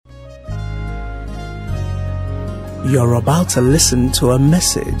You're about to listen to a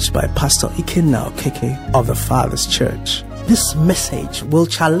message by Pastor Ikenna Okeke of the Thefatherschurch. This message will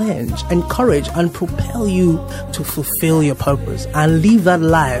challenge, encourage, and propel you to fulfill your purpose and live that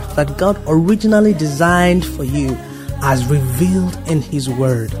life that God originally designed for you as revealed in His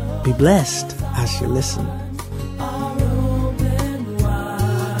Word. Be blessed as you listen.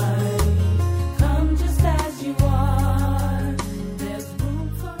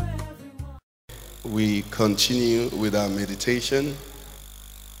 We continue with our meditation,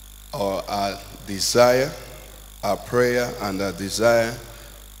 or our desire, our prayer and our desire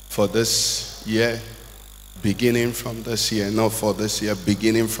for this year, beginning from this year, not for this year,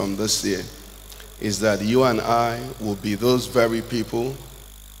 beginning from this year, is that you and I will be those very people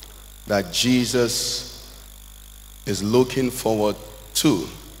that Jesus is looking forward to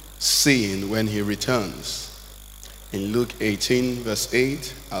seeing when He returns. In Luke 18 verse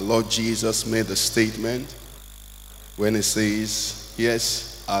 8, our Lord Jesus made a statement when He says,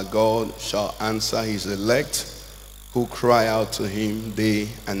 yes, our God shall answer His elect who cry out to Him day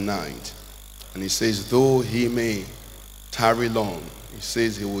and night. And He says, though He may tarry long, He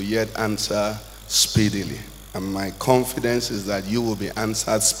says He will yet answer speedily. And my confidence is that you will be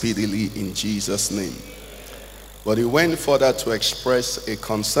answered speedily in Jesus' name. But He went further to express a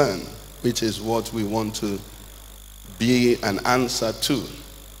concern, which is what we want to be an answer to.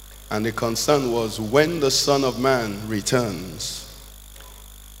 And the concern was, when the Son of Man returns,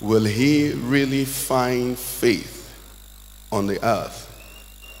 will He really find faith on the earth?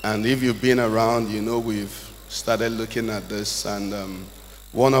 And if you've been around, you know we've started looking at this, and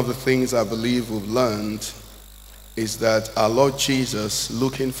one of the things I believe we've learned is that our Lord Jesus,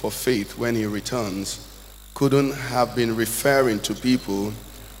 looking for faith when He returns, couldn't have been referring to people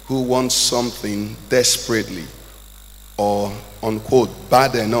who want something desperately, or unquote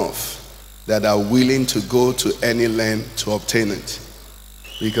bad enough, that are willing to go to any length to obtain it.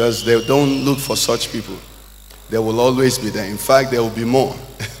 Because they don't look for such people. They will always be there. In fact, there will be more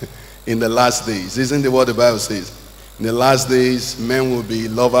in the last days. Isn't it what the Bible says? In the last days, men will be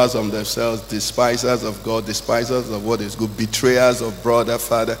lovers of themselves, despisers of God, despisers of what is good, betrayers of brother,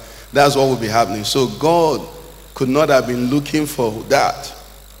 father. That's what will be happening. So God could not have been looking for that.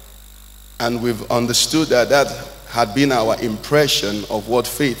 And we've understood that that had been our impression of what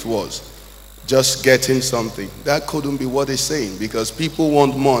faith was. Just getting something. That couldn't be what He's saying, because people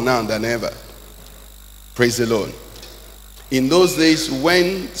want more now than ever. Praise the Lord. In those days,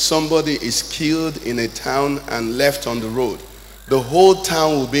 when somebody is killed in a town and left on the road, the whole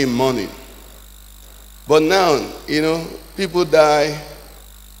town will be in mourning. But now, people die,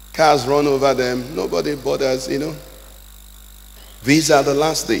 cars run over them, nobody bothers, These are the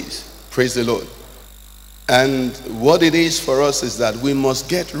last days. Praise the Lord. And what it is for us is that we must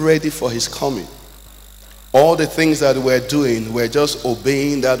get ready for His coming. All the things that we're doing, we're just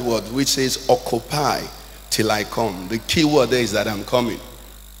obeying that word which says, occupy till I come. The key word there is that I'm coming.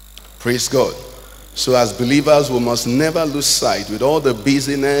 Praise God. So as believers, we must never lose sight with all the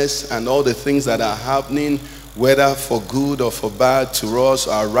busyness and all the things that are happening, whether for good or for bad, to us,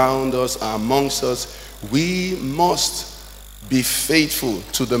 around us, amongst us. We must be faithful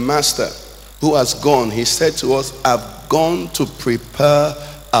to the Master who has gone. He said to us, I've gone to prepare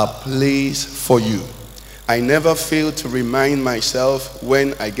a place for you. I never fail to remind myself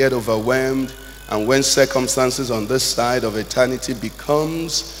when I get overwhelmed and when circumstances on this side of eternity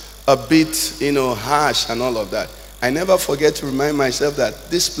becomes a bit, harsh and all of that. I never forget to remind myself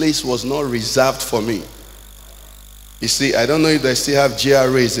that this place was not reserved for me. You see, I don't know if they still have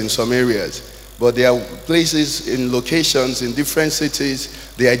GRAs in some areas, but there are places in locations in different cities,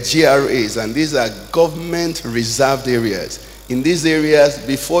 there are GRAs, and these are government reserved areas. In these areas,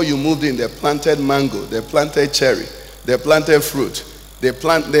 before you moved in, they planted mango, they planted cherry, they planted fruit, they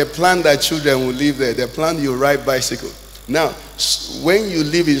plant that children will live there, they plant you ride bicycle. Now, when you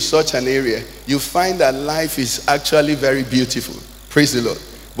live in such an area, you find that life is actually very beautiful. Praise the Lord.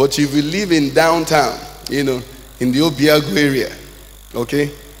 But if you live in downtown, in the Obiago area,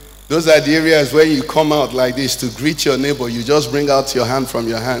 okay? Those are the areas where you come out like this to greet your neighbor. You just bring out your hand from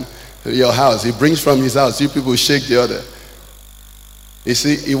your house. He brings from his house. You people shake the other. You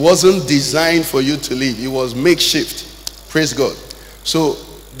see, it wasn't designed for you to live. It was makeshift. Praise God. So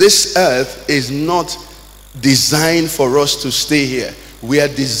this earth is not designed for us to stay here. We are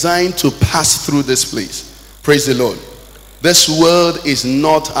designed to pass through this place. Praise the Lord. This world is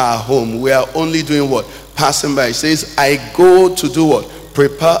not our home. We are only doing what? Passing by. It says, I go to do what?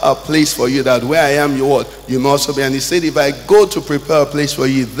 Prepare a place for you, that where I am, you what? You must also be. And He said, if I go to prepare a place for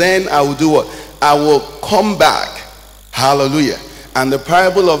you, then I will do what? I will come back. Hallelujah. And the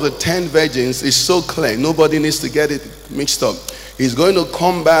parable of the 10 virgins is so clear. Nobody needs to get it mixed up. He's going to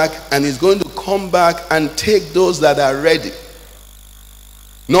come back, and he's going to come back and take those that are ready.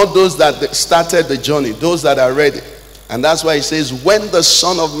 Not those that started the journey, those that are ready. And that's why he says, when the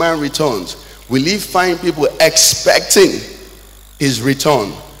Son of Man returns, will he find people expecting his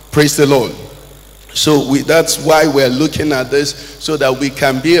return? Praise the Lord. So that's why we're looking at this, so that we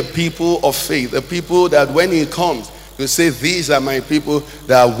can be a people of faith, a people that when he comes, will say, these are my people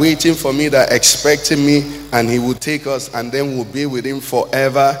that are waiting for me, that are expecting me, and he will take us, and then we'll be with him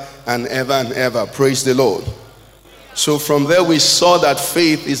forever and ever and ever. Praise the Lord. So from there we saw that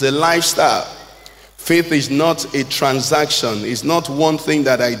faith is a lifestyle. Faith is not a transaction. It's not one thing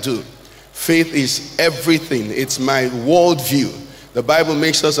that I do. Faith is everything. It's my worldview. The Bible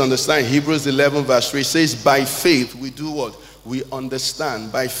makes us understand. Hebrews 11 verse 3 says, by faith we do what? We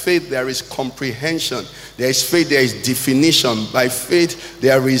understand. By faith there is comprehension. There is faith, there is definition. By faith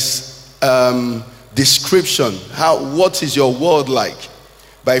there is description. What is your world like?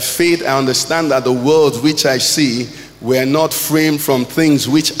 By faith I understand that the world which I see were not framed from things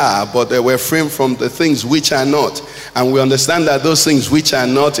which are, but they were framed from the things which are not. And we understand that those things which are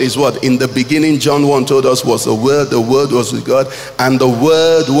not is what? In the beginning, John 1 told us, was the Word was with God, and the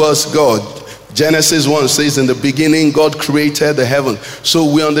Word was God. Genesis 1 says, in the beginning God created the heaven.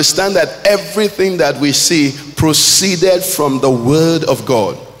 So we understand that everything that we see proceeded from the Word of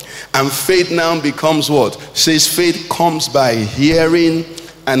God. And faith now becomes what? Says faith comes by hearing,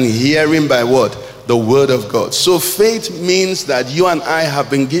 and hearing by what? The Word of God. So faith means that you and I have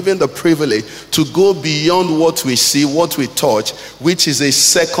been given the privilege to go beyond what we see, what we touch, which is a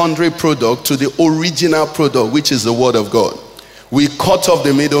secondary product, to the original product, which is the Word of God. We cut off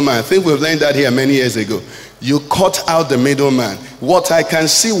the middleman. I think we've learned that here many years ago. You cut out the middleman. What I can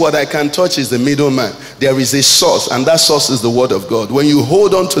see, what I can touch is the middleman. There is a source, and that source is the Word of God. When you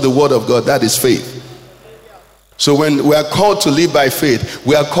hold on to the Word of God, that is faith. So when we are called to live by faith,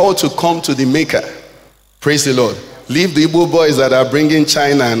 we are called to come to the Maker. Praise the Lord. Leave the Igbo boys that are bringing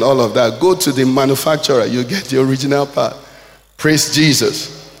China and all of that. Go to the manufacturer. You get the original part. Praise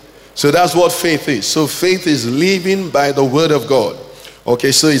Jesus. So that's what faith is. So faith is living by the Word of God.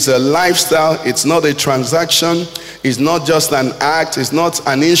 Okay, so it's a lifestyle. It's not a transaction. It's not just an act. It's not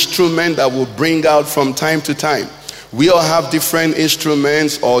an instrument that will bring out from time to time. We all have different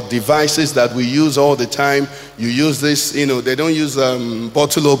instruments or devices that we use all the time. You use this, they don't use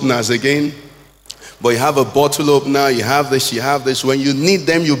bottle openers again. But you have a bottle opener, you have this. When you need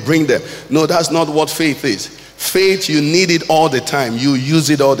them, you bring them. No, that's not what faith is. Faith, you need it all the time. You use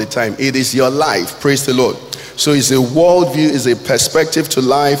it all the time. It is your life. Praise the Lord. So it's a worldview, it's a perspective to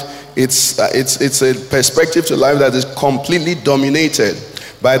life. It's a perspective to life that is completely dominated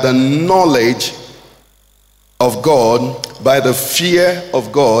by the knowledge of God, by the fear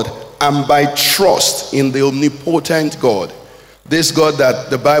of God, and by trust in the omnipotent God. This God that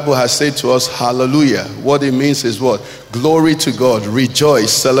the Bible has said to us, hallelujah. What it means is what? Glory to God,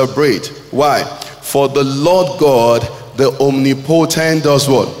 rejoice, celebrate. Why? For the Lord God, the omnipotent, does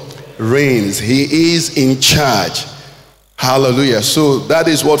what? Reigns. He is in charge. Hallelujah. So that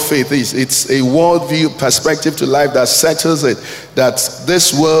is what faith is. It's a worldview, perspective to life that settles it, that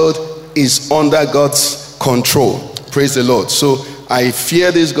this world is under God's control. Praise the Lord. So I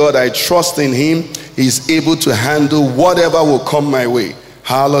fear this God. I trust in him. He's able to handle whatever will come my way.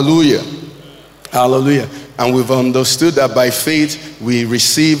 Hallelujah. Hallelujah. And we've understood that by faith we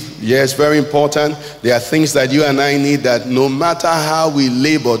receive. Yes, very important. There are things that you and I need that no matter how we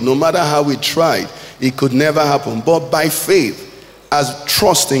labored, no matter how we tried, it could never happen. But by faith, as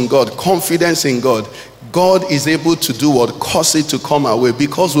trust in God, confidence in God, God is able to do what? Cause it to come our way,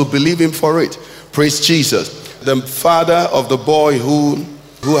 because we believe him for it. Praise Jesus. The father of the boy who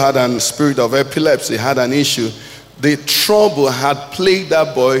had a spirit of epilepsy, had an issue. The trouble had plagued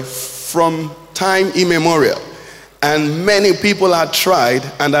that boy from time immemorial. And many people had tried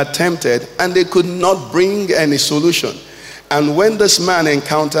and attempted, and they could not bring any solution. And when this man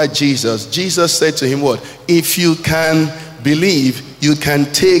encountered Jesus, Jesus said to him what? If you can believe, you can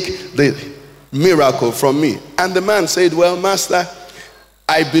take the miracle from me. And the man said, well, master,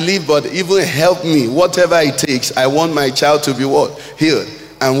 I believe, but even help me. Whatever it takes, I want my child to be what? Healed.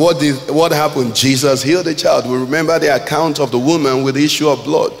 And what happened? Jesus healed the child. We remember the account of the woman with the issue of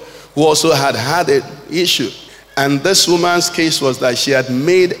blood, who also had an issue. And this woman's case was that she had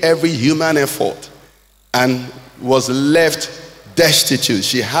made every human effort and was left destitute.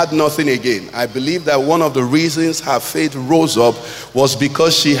 She had nothing again. I believe that one of the reasons her faith rose up was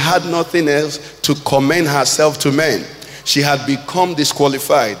because she had nothing else to commend herself to men. She had become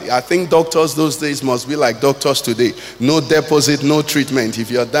disqualified. I think doctors those days must be like doctors today. No deposit, no treatment. If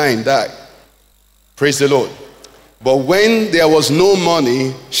you're dying, die. Praise the Lord. But when there was no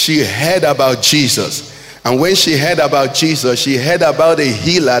money, she heard about Jesus. And when she heard about Jesus, she heard about a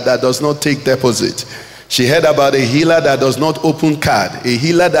healer that does not take deposit. She heard about a healer that does not open card. A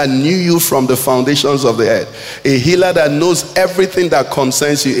healer that knew you from the foundations of the earth. A healer that knows everything that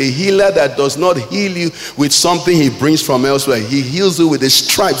concerns you. A healer that does not heal you with something he brings from elsewhere. He heals you with the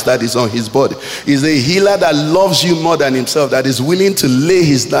stripes that is on his body. He's a healer that loves you more than himself, that is willing to lay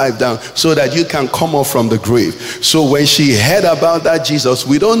his life down so that you can come up from the grave. So when she heard about that Jesus,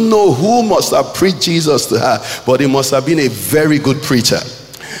 we don't know who must have preached Jesus to her, but he must have been a very good preacher.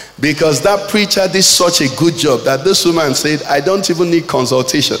 Because that preacher did such a good job that this woman said, I don't even need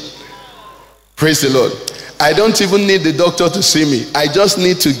consultation. Praise the Lord. I don't even need the doctor to see me. I just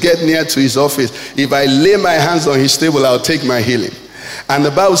need to get near to his office. If I lay my hands on his table, I'll take my healing. And the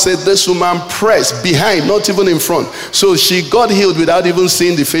Bible said this woman pressed behind, not even in front. So she got healed without even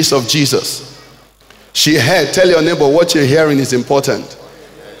seeing the face of Jesus. She heard. Tell your neighbor, what you're hearing is important.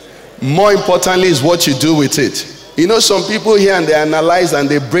 More importantly is what you do with it. You know, some people here and they analyze and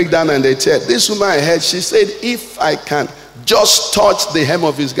they break down and they tell. This woman I heard, she said, if I can just touch the hem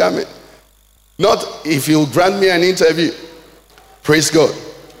of his garment. Not if he'll grant me an interview. Praise God.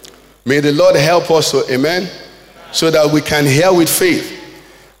 May the Lord help us, amen, so that we can hear with faith.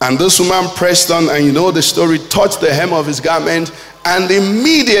 And this woman pressed on, and you know the story, touched the hem of his garment, and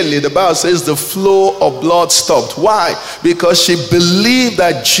immediately the Bible says the flow of blood stopped. Why? Because she believed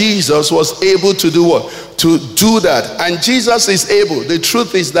that Jesus was able to do what? To do that. And Jesus is able. The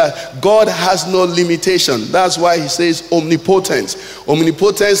truth is that God has no limitation. That's why he says omnipotence.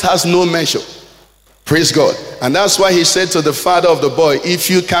 Omnipotence has no measure. Praise God. And that's why he said to the father of the boy, if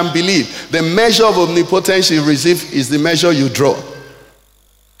you can believe, the measure of omnipotence you receive is the measure you draw.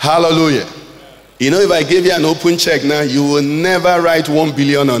 Hallelujah. You know, if I give you an open check now, you will never write 1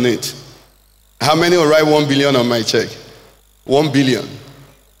 billion on it. How many will write 1 billion on my check? 1 billion.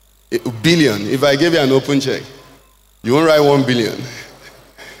 Billion. If I give you an open check, you won't write 1 billion.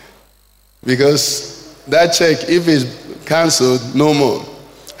 Because that check, if it's cancelled, no more.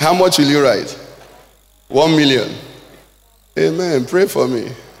 How much will you write? 1 million. Amen. Pray for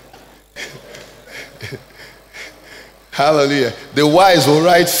me. Hallelujah. The wise will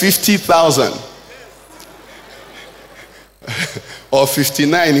write 50,000. Or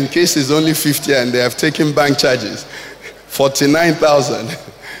 59 in case it's only 50 and they have taken bank charges. 49,000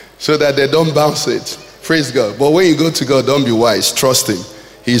 so that they don't bounce it. Praise God. But when you go to God, don't be wise. Trust him.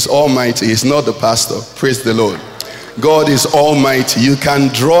 He's almighty. He's not the pastor. Praise the Lord. God is almighty. You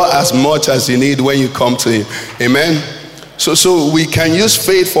can draw as much as you need when you come to him. Amen. So we can use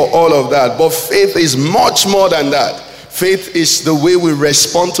faith for all of that. But faith is much more than that. Faith is the way we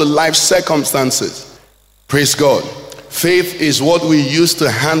respond to life circumstances. Praise God. Faith is what we use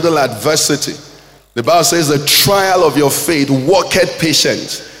to handle adversity. The Bible says the trial of your faith worketh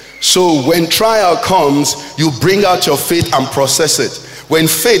patience. So when trial comes, you bring out your faith and process it. When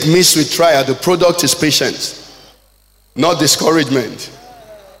faith meets with trial, the product is patience, not discouragement.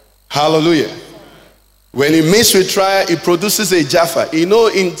 Hallelujah. When it meets with trial, it produces a Jaffa. You know,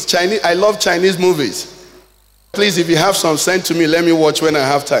 in Chinese, I love Chinese movies. Please, if you have some, send to me. Let me watch when I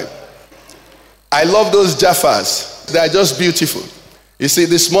have time. I love those Jaffas. They are just beautiful. You see,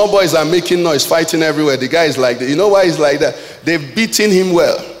 the small boys are making noise, fighting everywhere. The guy is like that. You know why he's like that? They've beaten him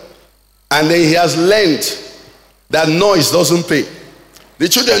well. And then he has learned that noise doesn't pay. The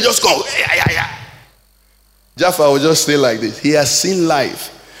children just go, yeah. Jaffa will just stay like this. He has seen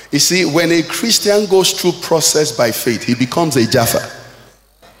life. You see, when a Christian goes through process by faith, he becomes a Jaffa.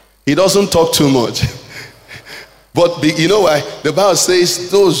 He doesn't talk too much. But you know why? The Bible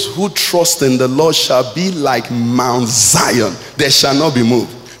says those who trust in the Lord shall be like Mount Zion. They shall not be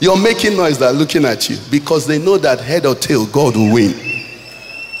moved. You're making noise, they're looking at you because they know that head or tail, God will win.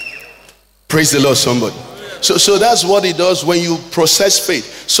 Praise the Lord, somebody. So that's what it does when you process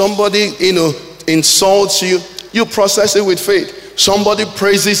faith. Somebody, insults you, you process it with faith. Somebody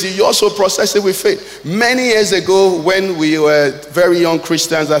praises you, you also process it with faith. Many years ago when we were very young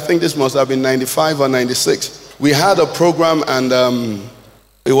Christians, I think this must have been 95 or 96. We had a program and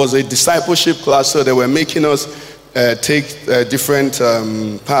it was a discipleship class, so they were making us take different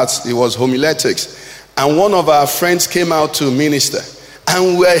parts. It was homiletics. And one of our friends came out to minister.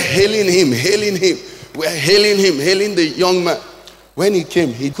 And we're hailing him. We're hailing the young man. When he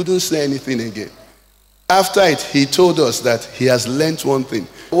came, he couldn't say anything again. After it, he told us that he has learned one thing.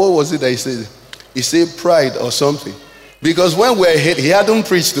 What was it that he said? He said pride or something. Because when we're hailing, he hadn't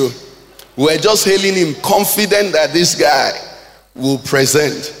preached though. We were just hailing him, confident that this guy will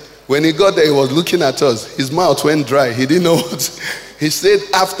present. When he got there, he was looking at us. His mouth went dry. He didn't know what. He said,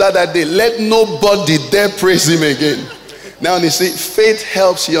 after that day, let nobody dare praise him again. Now, you see, faith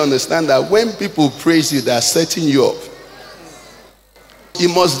helps you understand that when people praise you, they are setting you up. You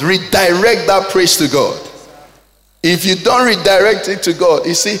must redirect that praise to God. If you don't redirect it to God,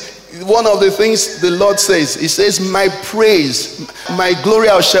 you see, one of the things the Lord says, he says, my praise, my glory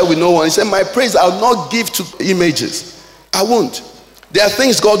I'll share with no one. He said, my praise I'll not give to images. I won't. There are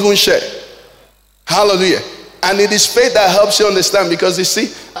things God won't share. Hallelujah. And it is faith that helps you understand, because you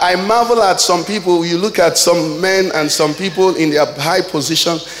see, I marvel at some people. You look at some men and some people in their high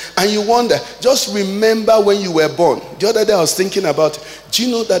position and you wonder, just remember when you were born. The other day I was thinking about, do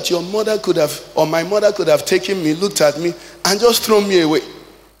you know that your mother could have, or my mother could have taken me, looked at me and just thrown me away?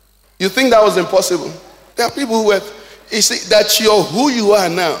 You think that was impossible? There are people who have, you see, that you're who you are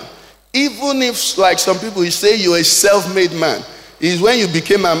now. Even if, like some people, you say you're a self-made man. Is when you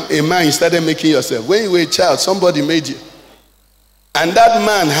became a man, you started making yourself. When you were a child, somebody made you. And that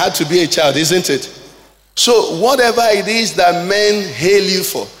man had to be a child, isn't it? So whatever it is that men hail you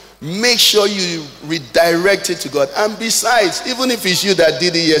for, make sure you redirect it to God. And besides, even if it's you that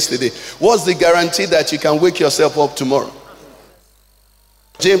did it yesterday, what's the guarantee that you can wake yourself up tomorrow?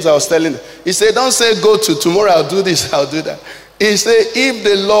 James, I was telling him, he said, don't say go to tomorrow, I'll do this, I'll do that. He said, if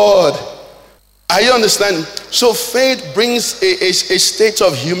the Lord... Are you understanding? So faith brings a state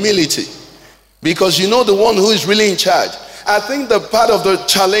of humility, because you know the one who is really in charge. I think the part of the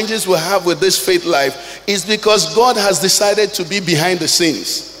challenges we have with this faith life is because God has decided to be behind the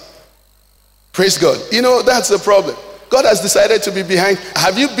scenes. Praise God. You know, that's the problem. God has decided to be behind.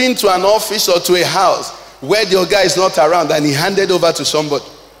 Have you been to an office or to a house where your guy is not around and he handed over to somebody?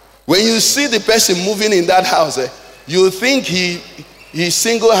 When you see the person moving in that house, you think he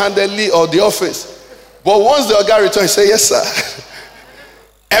single-handedly, or the office. But once the guy returns, say, yes, sir.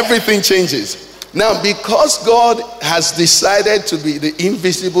 Everything changes. Now, because God has decided to be the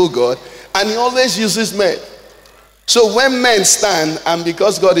invisible God, and he always uses men. So when men stand, and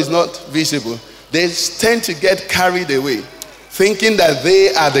because God is not visible, they tend to get carried away, thinking that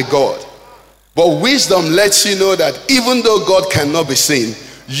they are the God. But wisdom lets you know that even though God cannot be seen,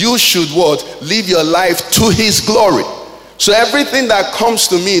 you should what? Live your life to his glory. So everything that comes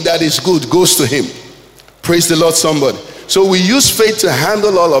to me that is good goes to him. Praise the Lord, somebody. So we use faith to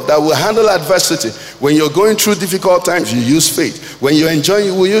handle all of that. We'll handle adversity. When you're going through difficult times, you use faith. When you're enjoying,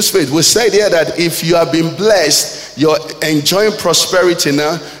 you will use faith. We said here that if you have been blessed, you're enjoying prosperity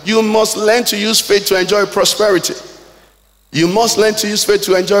now, you must learn to use faith to enjoy prosperity. You must learn to use faith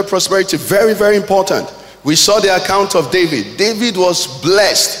to enjoy prosperity. Very, very important. We saw the account of David. David was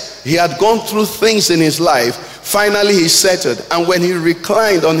blessed. He had gone through things in his life. Finally, he settled. And when he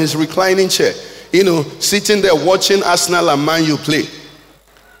reclined on his reclining chair, you know, sitting there watching Arsenal and Man U play,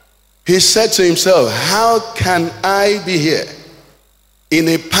 he said to himself, how can I be here in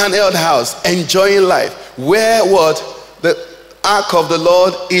a paneled house enjoying life where what? The ark of the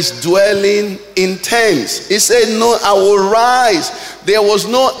Lord is dwelling in tents. He said, no, I will rise. There was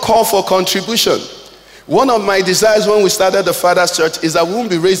no call for contribution. One of my desires when we started the Thefatherschurch is that we won't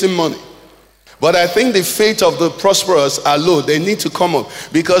be raising money. But I think the faith of the prosperous are low. They need to come up.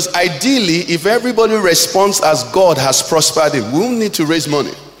 Because ideally, if everybody responds as God has prospered him, we won't need to raise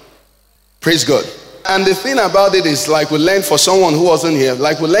money. Praise God. And the thing about it is, like we learned for someone who wasn't here,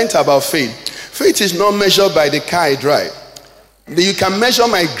 like we learned about faith. Faith is not measured by the car I drive. You can measure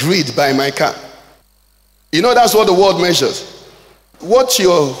my greed by my car. You know, that's what the world measures. What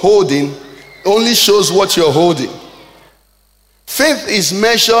you're holding only shows what you're holding. Faith is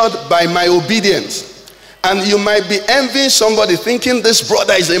measured by my obedience. And you might be envying somebody thinking this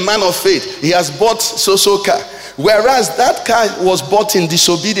brother is a man of faith. He has bought so car. Whereas that car was bought in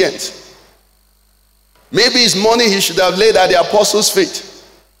disobedience. Maybe his money he should have laid at the apostles' feet.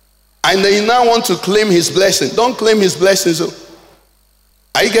 And then you now want to claim his blessing. Don't claim his blessings.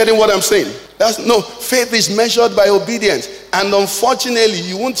 Are you getting what I'm saying? No, faith is measured by obedience. And unfortunately,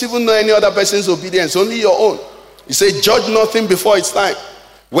 you won't even know any other person's obedience, only your own. He said, judge nothing before it's time.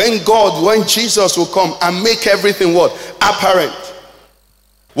 When Jesus will come and make everything what? Apparent.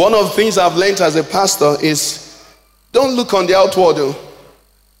 One of the things I've learned as a pastor is, don't look on the outward.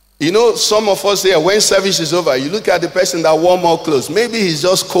 You know, some of us here, when service is over, you look at the person that wore more clothes. Maybe he's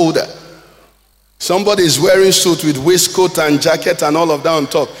just colder. Somebody is wearing suit with waistcoat and jacket and all of that on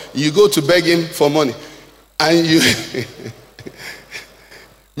top. You go to beg him for money. And you...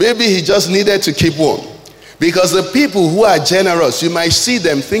 maybe he just needed to keep warm. Because the people who are generous, you might see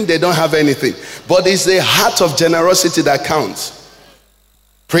them, think they don't have anything. But it's the heart of generosity that counts.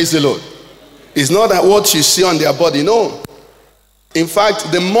 Praise the Lord. It's not that what you see on their body, no. In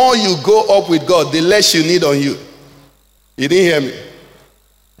fact, the more you go up with God, the less you need on you. You didn't hear me?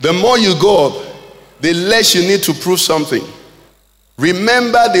 The more you go up, the less you need to prove something.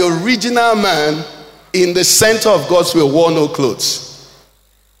 Remember, the original man in the center of God's will wore no clothes.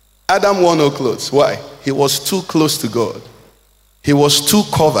 Adam wore no clothes. Why? He was too close to God. He was too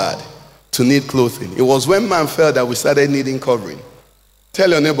covered to need clothing. It was when man fell that we started needing covering. Tell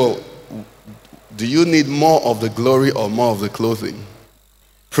your neighbor, do you need more of the glory or more of the clothing?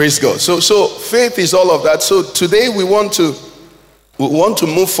 Praise God. So faith is all of that. So today we want to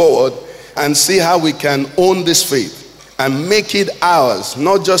move forward and see how we can own this faith and make it ours,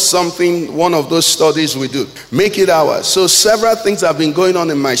 not just something, one of those studies we do. Make it ours. So several things have been going on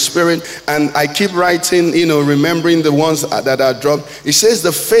in my spirit, and I keep writing, remembering the ones that are dropped. It says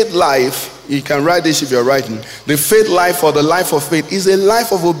the faith life, you can write this if you're writing, the faith life or the life of faith is a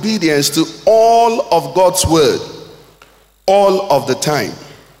life of obedience to all of God's word, all of the time.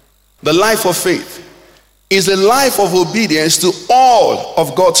 The life of faith is a life of obedience to all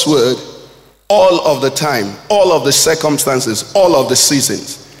of God's word, all of the time, all of the circumstances, all of the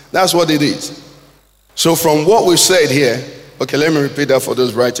seasons. That's what it is. So from what we've said here, okay, let me repeat that for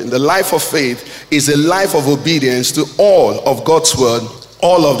those writing. The life of faith is a life of obedience to all of God's word,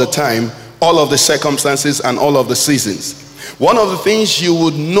 all of the time, all of the circumstances, and all of the seasons. One of the things you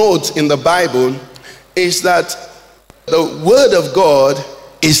would note in the Bible is that the word of God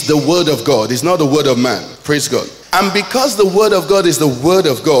is the word of God. It's not the word of man. Praise God. And because the word of God is the word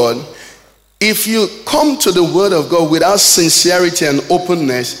of God, if you come to the word of God without sincerity and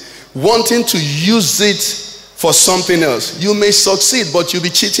openness, wanting to use it for something else, you may succeed, but you'll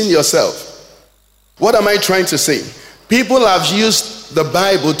be cheating yourself. What am I trying to say? People have used the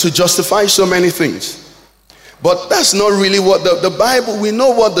Bible to justify so many things. But that's not really what the Bible, we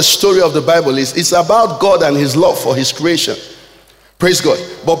know what the story of the Bible is. It's about God and his love for his creation. Praise God.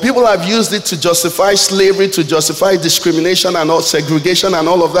 But people have used it to justify slavery, to justify discrimination and all, segregation and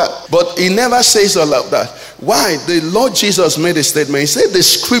all of that. But he never says all of that. Why? The Lord Jesus made a statement. He said the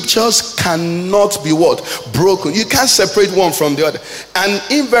scriptures cannot be what? Broken. You can't separate one from the other. And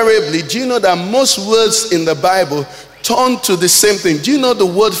invariably, do you know that most words in the Bible turn to the same thing? Do you know the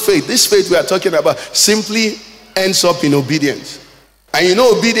word faith? This faith we are talking about simply ends up in obedience. And you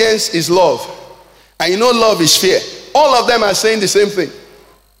know obedience is love. And you know love is fear. All of them are saying the same thing.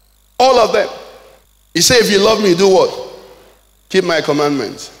 All of them. He said, if you love me, do what? Keep my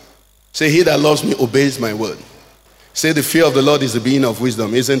commandments. Say, he that loves me obeys my word. Say, the fear of the Lord is the beginning of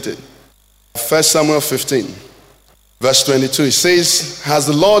wisdom, isn't it? 1 Samuel 15, verse 22. It says, has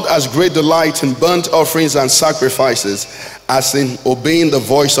the Lord as great delight in burnt offerings and sacrifices as in obeying the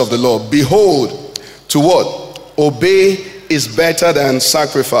voice of the Lord? Behold, to what? Obey is better than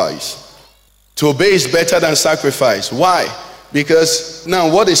sacrifice. To obey is better than sacrifice. Why? Because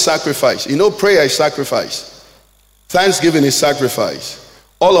now what is sacrifice? You know, prayer is sacrifice. Thanksgiving is sacrifice.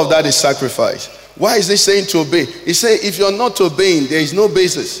 All of that is sacrifice. Why is he saying to obey? He said if you're not obeying, there is no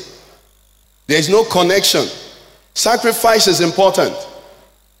basis. There is no connection. Sacrifice is important.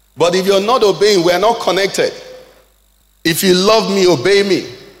 But if you're not obeying, we are not connected. If you love me, obey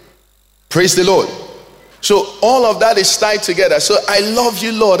me. Praise the Lord. So all of that is tied together. So I love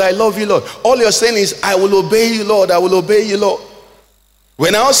you, Lord. I love you, Lord. All you're saying is, I will obey you, Lord. I will obey you, Lord.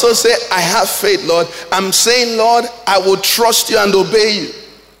 When I also say, I have faith, Lord, I'm saying, Lord, I will trust you and obey you.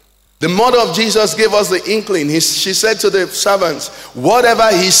 The mother of Jesus gave us the inkling. She said to the servants, whatever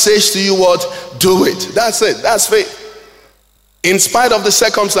he says to you, what? Do it. That's it. That's faith. In spite of the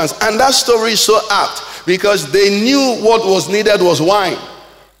circumstance. And that story is so apt because they knew what was needed was wine.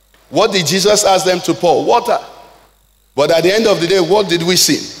 What did Jesus ask them to pour? Water. But at the end of the day, what did we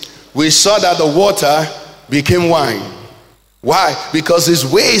see? We saw that the water became wine. Why? Because his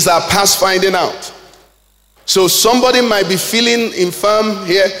ways are past finding out. So somebody might be feeling infirm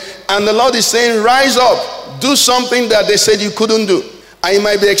here, and the Lord is saying, rise up, do something that they said you couldn't do. And you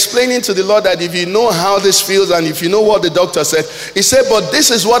might be explaining to the Lord that if you know how this feels and if you know what the doctor said, he said, but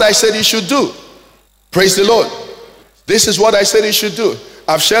this is what I said you should do. Praise the Lord. This is what I said you should do.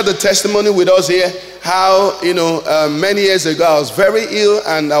 I've shared the testimony with us here, how, many years ago I was very ill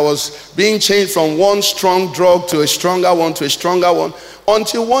and I was being changed from one strong drug to a stronger one to a stronger one.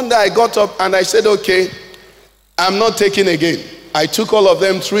 Until one day I got up and I said, okay, I'm not taking again. I took all of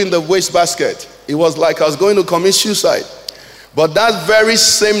them, threw in the wastebasket. It was like I was going to commit suicide. But that very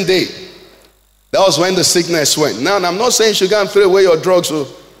same day, that was when the sickness went. Now, I'm not saying you should go and throw away your drugs, so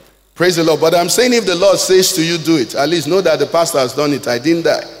praise the Lord. But I'm saying if the Lord says to you, do it. At least know that the pastor has done it. I didn't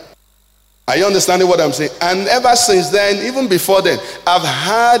die. Are you understanding what I'm saying? And ever since then, even before then, I've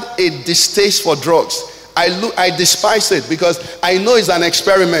had a distaste for drugs. I despise it because I know it's an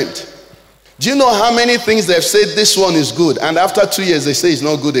experiment. Do you know how many things they've said this one is good, and after 2 years they say it's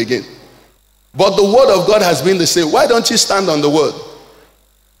not good again? But the word of God has been the same. Why don't you stand on the word?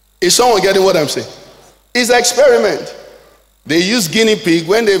 Is someone getting what I'm saying? It's an experiment. They use guinea pig.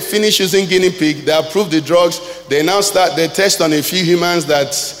 When they finish using guinea pig, they approve the drugs. They now they test on a few humans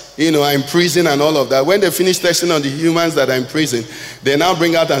that are in prison and all of that. When they finish testing on the humans that are in prison, they now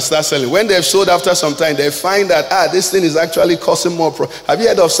bring out and start selling. When they've sold after some time, they find that this thing is actually causing more Have you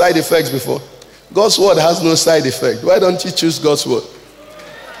heard of side effects before? God's word has no side effect. Why don't you choose God's word?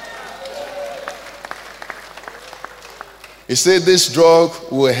 He said this drug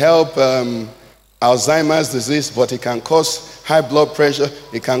will help Alzheimer's disease, but it can cause high blood pressure,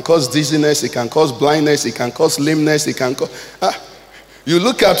 it can cause dizziness, it can cause blindness, it can cause lameness, it can cause... You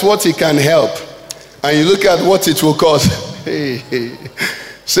look at what it can help, and you look at what it will cause.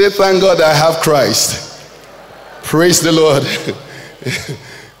 Say, thank God I have Christ. Praise the Lord.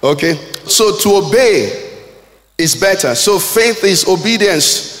 Okay? So to obey is better. So faith is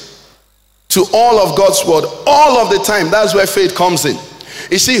obedience to all of God's word, all of the time. That's where faith comes in.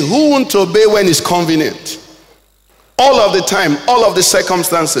 You see, who won't obey when it's convenient? All of the time, all of the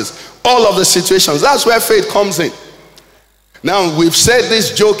circumstances, all of the situations. That's where faith comes in. Now, we've said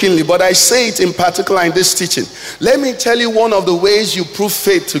this jokingly, but I say it in particular in this teaching. Let me tell you one of the ways you prove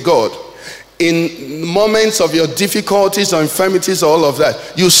faith to God. In moments of your difficulties or infirmities or all of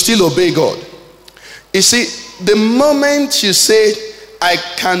that, you still obey God. You see, the moment you say, I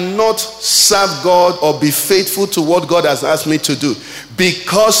cannot serve God or be faithful to what God has asked me to do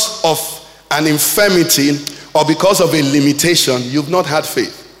because of an infirmity or because of a limitation, you've not had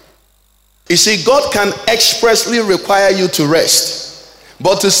faith. You see, God can expressly require you to rest.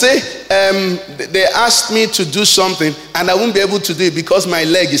 But to say, they asked me to do something and I won't be able to do it because my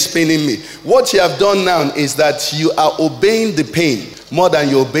leg is paining me. What you have done now is that you are obeying the pain more than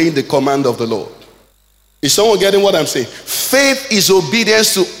you're obeying the command of the Lord. Is someone getting what I'm saying? Faith is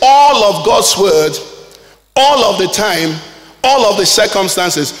obedience to all of God's word, all of the time, all of the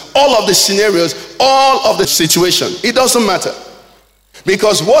circumstances, all of the scenarios, all of the situation. It doesn't matter.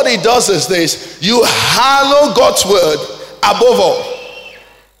 Because what it does is this: you hallow God's word above all.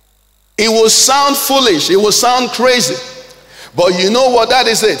 It will sound foolish, it will sound crazy, but you know what? That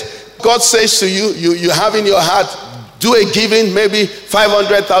is it. God says to you, you have in your heart, do a giving, maybe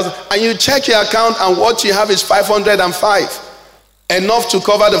 500,000, and you check your account and what you have is 505, enough to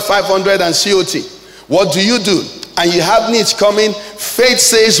cover the 500 and COT. What do? And you have needs coming. Faith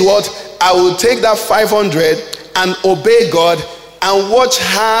says what? I will take that 500 and obey God and watch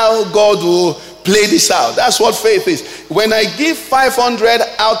how God will play this out. That's what faith is. When I give 500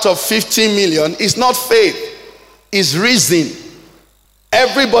 out of 50 million, it's not faith, it's reason.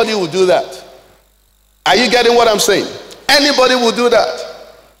 Everybody will do that. Are you getting what I'm saying? Anybody will do that.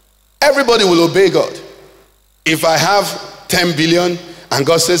 Everybody will obey God. If I have 10 billion and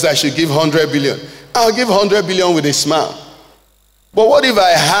God says I should give 100 billion, I'll give 100 billion with a smile. But what if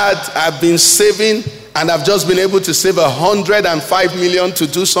I've been saving and I've just been able to save 105 million to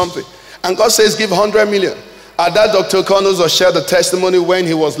do something, and God says give 100 million? At that, Dr. Connors shared the testimony when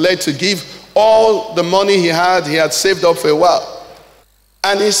he was led to give all the money he had saved up for a while.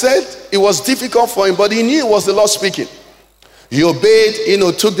 And he said it was difficult for him, but he knew it was the Lord speaking. He obeyed,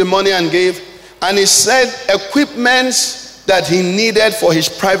 took the money and gave. And he said equipment that he needed for his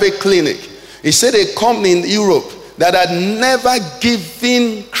private clinic. He said a company in Europe that had never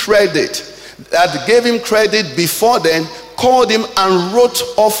given credit, that gave him credit before then, called him and wrote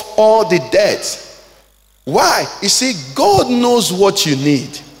off all the debts. Why? You see, God knows what you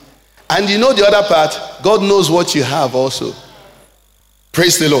need. And you know the other part, God knows what you have also.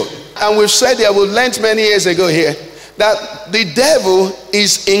 Praise the Lord. And we've said here, we learned many years ago here, that the devil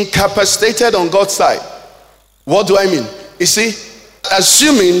is incapacitated on God's side. What do I mean? You see,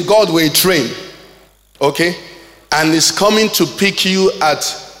 assuming God will train, okay, and is coming to pick you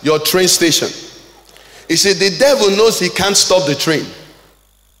at your train station. You see, the devil knows he can't stop the train.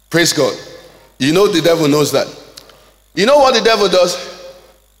 Praise God. You know the devil knows that. You know what the devil does?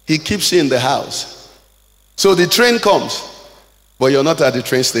 He keeps you in the house. So the train comes, but you're not at the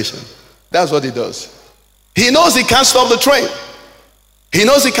train station. That's what he does. He knows he can't stop the train. He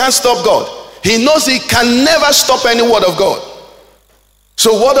knows he can't stop God. He knows he can never stop any word of God.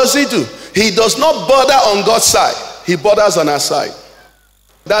 So what does he do? He does not bother on God's side. He bothers on our side.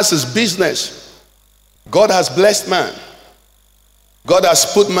 That's his business. God has blessed man. God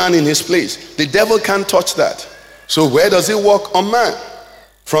has put man in his place. The devil can't touch that. So where does he work? On man.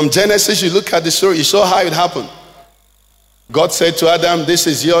 From Genesis, you look at the story, you saw how it happened. God said to Adam, this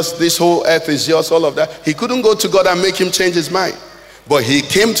is yours, this whole earth is yours, all of that. He couldn't go to God and make him change his mind. But he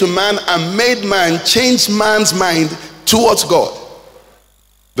came to man and made man change man's mind towards God.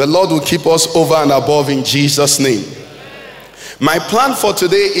 The Lord will keep us over and above in Jesus' name. My plan for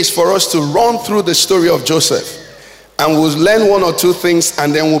today is for us to run through the story of Joseph. And we'll learn one or two things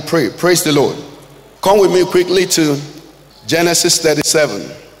and then we'll pray. Praise the Lord. Come with me quickly to Genesis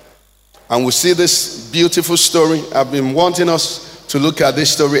 37. And we'll see this beautiful story. I've been wanting us to look at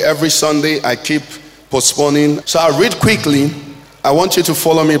this story every Sunday. I keep postponing. So I'll read quickly. I want you to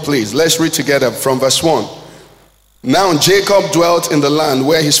follow me, please. Let's read together from verse 1. Now Jacob dwelt in the land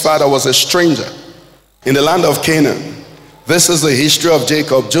where his father was a stranger, in the land of Canaan. This is the history of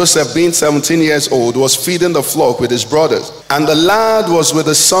Jacob. Joseph, being 17 years old, was feeding the flock with his brothers. And the lad was with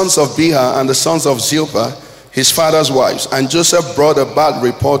the sons of Bilhah and the sons of Zilpah, his father's wives. And Joseph brought a bad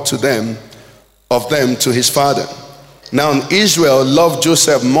report of them to his father. Now Israel loved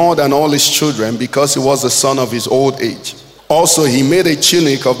Joseph more than all his children, because he was the son of his old age. Also he made a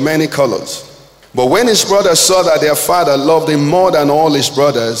tunic of many colors. But when his brothers saw that their father loved him more than all his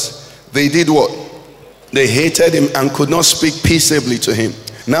brothers, they did what? They hated him and could not speak peaceably to him.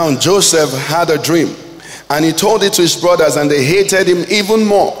 Now Joseph had a dream, and he told it to his brothers, and they hated him even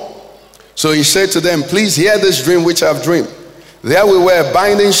more. So he said to them, please hear this dream which I've dreamed. There we were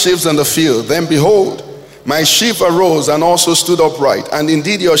binding sheaves in the field. Then behold, my sheaf arose and also stood upright. And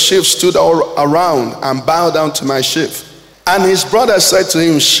indeed your sheaf stood all around and bowed down to my sheaf. And his brothers said to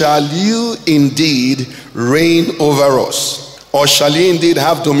him, shall you indeed reign over us? Or shall you indeed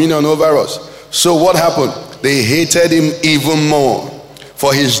have dominion over us? So what happened? They hated him even more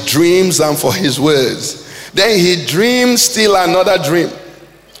for his dreams and for his words. Then he dreamed still another dream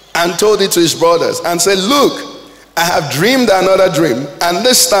and told it to his brothers and said, look, I have dreamed another dream, and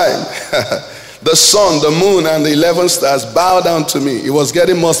this time the sun, the moon, and the 11 stars bow down to me. It was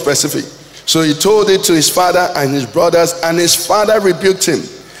getting more specific. So he told it to his father and his brothers, and his father rebuked him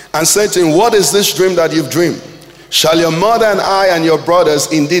and said to him, what is this dream that you've dreamed? Shall your mother and I and your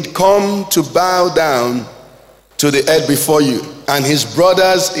brothers indeed come to bow down to the earth before you? And his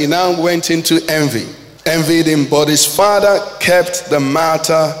brothers, he now went into envied him, but his father kept the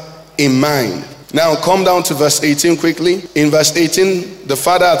matter in mind. Now come down to verse 18 quickly. In verse 18, the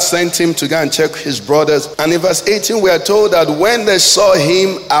father had sent him to go and check his brothers. And in verse 18, we are told that when they saw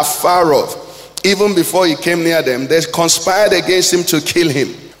him afar off, even before he came near them, they conspired against him to kill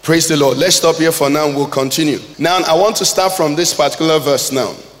him. Praise the Lord. Let's stop here for now. We'll continue. Now, I want to start from this particular verse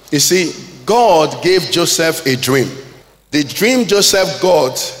now. You see, God gave Joseph a dream. The dream Joseph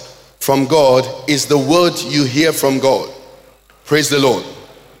got from God is the word you hear from God. Praise the Lord.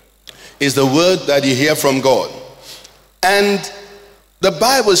 Is the word that you hear from God. And the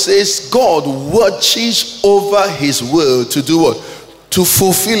Bible says God watches over his word to do what? To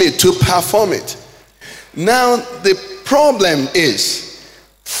fulfill it, to perform it. Now, the problem is,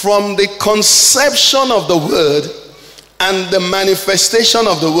 from the conception of the word and the manifestation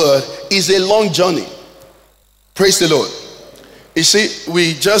of the word is a long journey. Praise the Lord. You see,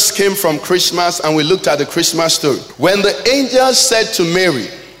 we just came from Christmas and we looked at the Christmas story. When the angel said to Mary,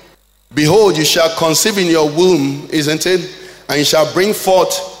 behold, you shall conceive in your womb, isn't it? And you shall bring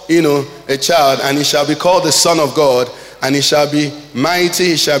forth, a child, and he shall be called the Son of God, and he shall be mighty,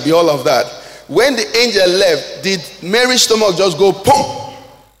 he shall be all of that. When the angel left, did Mary's stomach just go, pum?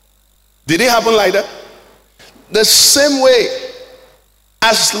 Did it happen like that? The same way,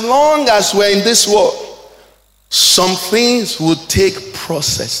 as long as we're in this world, some things will take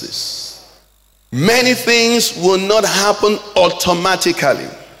processes. Many things will not happen automatically.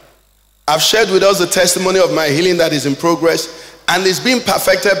 I've shared with us the testimony of my healing that is in progress, and it's being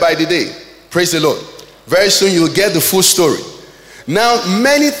perfected by the day. Praise the Lord. Very soon you'll get the full story. Now,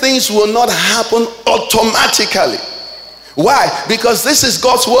 many things will not happen automatically. Why? Because this is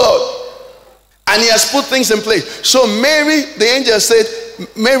God's word. And he has put things in place. So Mary, the angel said,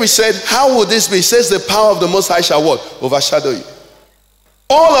 Mary said, how will this be? He says, the power of the Most High shall what? Overshadow you.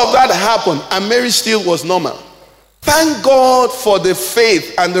 All of that happened, and Mary still was normal. Thank God for the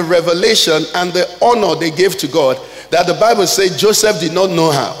faith and the revelation and the honor they gave to God, that the Bible says Joseph did not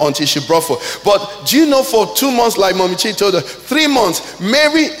know her until she brought forth. But do you know, for 2 months, like Mommy Chi told her, 3 months,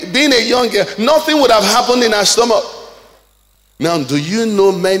 Mary, being a young girl, nothing would have happened in her stomach. Now, do you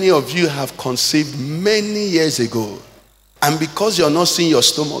know many of you have conceived many years ago, and because you're not seeing your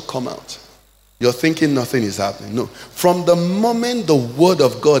stomach come out, you're thinking nothing is happening? No. From the moment the word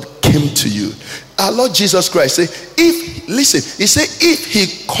of God came to you, our Lord Jesus Christ said, he said, if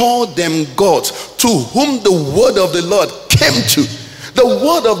he called them gods to whom the word of the Lord came to, The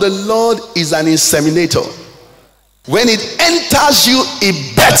word of the Lord is an inseminator. When it enters you,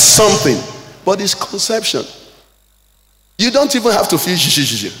 it bets something. But it's conception. You don't even have to feel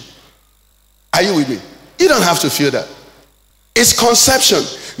shh. Are you with me? You don't have to feel that. It's conception.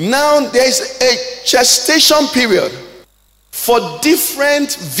 Now there is a gestation period. For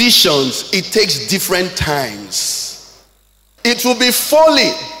different visions, it takes different times. It will be folly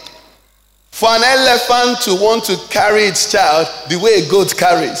for an elephant to want to carry its child the way a goat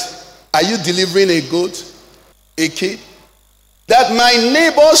carries. Are you delivering a goat? A kid? That my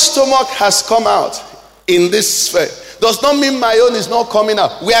neighbor's stomach has come out in this sphere does not mean my own is not coming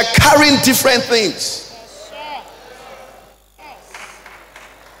out. We are carrying different things.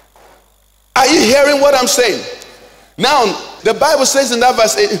 Are you hearing what I'm saying? Now, the Bible says in that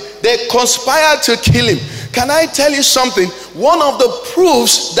verse 8, they conspired to kill him. Can I tell you something? One of the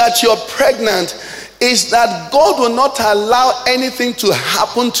proofs that you're pregnant is that God will not allow anything to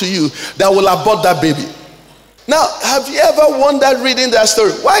happen to you that will abort that baby. Now, have you ever wondered reading that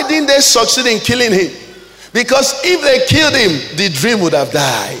story? Why didn't they succeed in killing him? Because if they killed him, the dream would have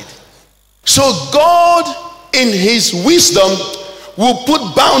died. So God, in his wisdom, will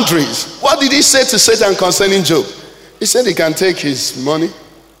put boundaries. What did he say to Satan concerning Job? He said he can take his money,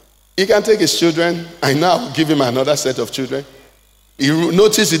 he can take his children, and now give him another set of children. You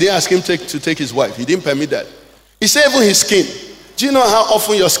notice he didn't ask him to take his wife. He didn't permit that. He said even his skin. Do you know how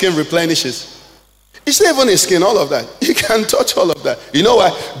often your skin replenishes? He said even his skin, all of that. You can touch all of that. You know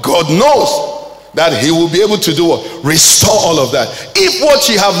why? God knows that he will be able to do what? Restore all of that. If what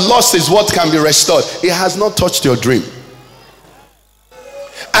you have lost is what can be restored, it has not touched your dream.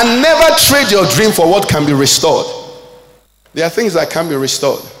 And never trade your dream for what can be restored. There are things that can be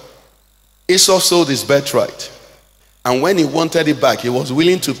restored. Esau sold his birthright. And when he wanted it back, he was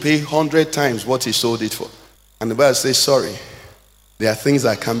willing to pay 100 times what he sold it for. And the Bible says, sorry, there are things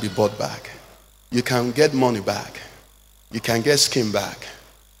that can be bought back. You can get money back. You can get skin back.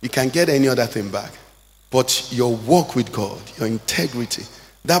 You can get any other thing back. But your walk with God, your integrity,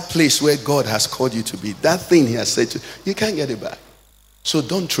 that place where God has called you to be, that thing he has said to you, you can't get it back. So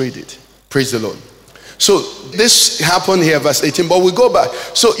don't trade it. Praise the Lord. So this happened here, verse 18, but we go back.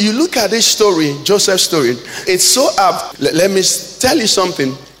 So you look at this story, Joseph's story, it's so apt. Let me tell you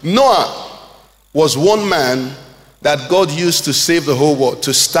something. Noah was one man that God used to save the whole world,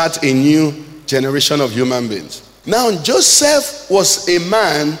 to start a new generation of human beings. Now Joseph was a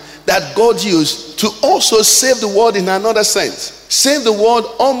man that God used to also save the world in another sense. Save the world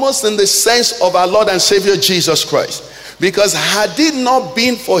almost in the sense of our Lord and Savior Jesus Christ. Because had it not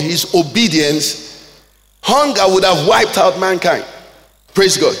been for his obedience, hunger would have wiped out mankind.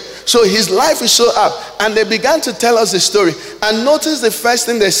 Praise God. So his life is so up. And they began to tell us the story. And notice the first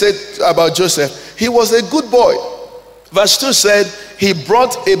thing they said about Joseph. He was a good boy. Verse 2 said, he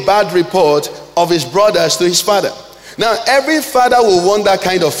brought a bad report of his brothers to his father. Now, every father will want that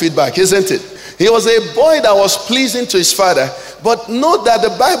kind of feedback, isn't it? He was a boy that was pleasing to his father. But note that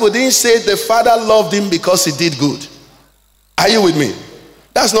the Bible didn't say the father loved him because he did good. Are you with me?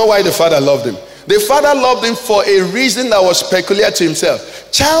 That's not why the father loved him. The father loved him for a reason that was peculiar to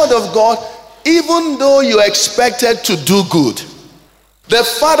himself. Child of God, even though you expected to do good, the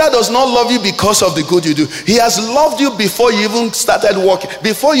father does not love you because of the good you do. He has loved you before you even started walking.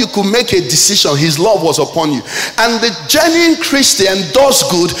 Before you could make a decision, his love was upon you. And the genuine Christian does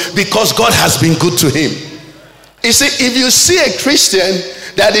good because God has been good to him. You see, if you see a Christian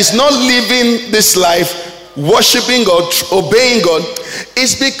that is not living this life, worshiping God, obeying God,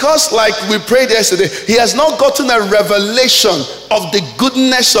 it's because, like we prayed yesterday, he has not gotten a revelation of the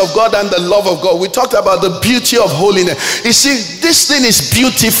goodness of God and the love of God. We talked about the beauty of holiness. You see, this thing is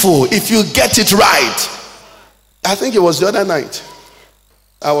beautiful if you get it right. I think it was the other night.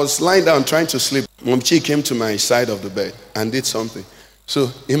 I was lying down trying to sleep. Momchi came to my side of the bed and did something. So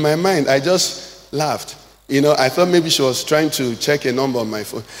in my mind, I just laughed. You know, I thought maybe she was trying to check a number on my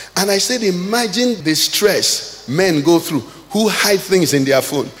phone. And I said, imagine the stress men go through who hide things in their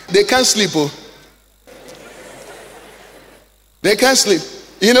phone. They can't sleep, oh. They can't sleep,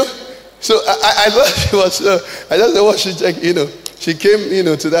 you know. So I thought she was, I just said, what she checked, you know. She came, you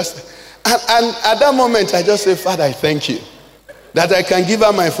know, to that. And at that moment, I just said, Father, I thank you that I can give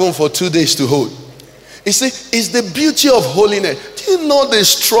her my phone for 2 days to hold. You see, it's the beauty of holiness. Do you know the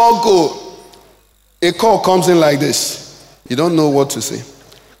struggle? A call comes in like this. You don't know what to say.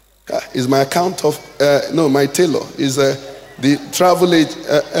 Is my account of, no, my tailor. Is the travel age,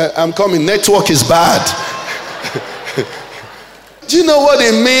 I'm coming. Network is bad. Do you know what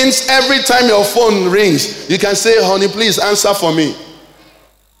it means every time your phone rings? You can say, honey, please answer for me.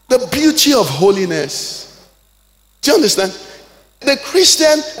 The beauty of holiness. Do you understand? The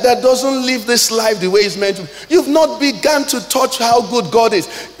Christian that doesn't live this life the way it's meant to, you've not begun to touch how good God is.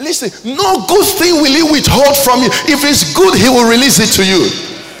 Listen, no good thing will he withhold from you. If it's good, he will release it to you.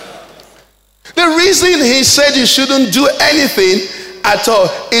 The reason he said you shouldn't do anything at all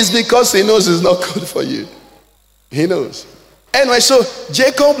is because he knows it's not good for you. He knows. Anyway, so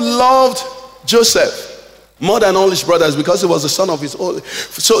Jacob loved Joseph more than all his brothers because he was the son of his own.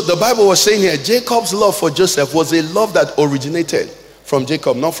 So the Bible was saying here, Jacob's love for Joseph was a love that originated from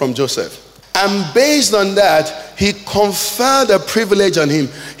Jacob, not from Joseph. And based on that, he conferred a privilege on him.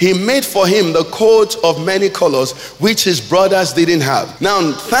 He made for him the coat of many colors, which his brothers didn't have.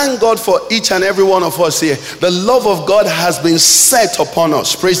 Now, thank God for each and every one of us here. The love of God has been set upon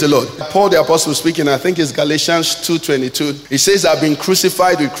us. Praise the Lord. Paul the Apostle speaking, I think it's Galatians 2:22. He says, I've been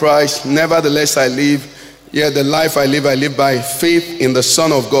crucified with Christ, nevertheless I live. Yet the life I live by faith in the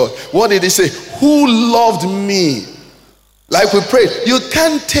Son of God. What did he say? Who loved me? Like we prayed, you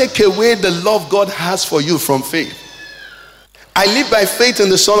can't take away the love God has for you from faith. I live by faith in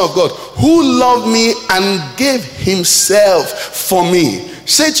the Son of God, who loved me and gave himself for me.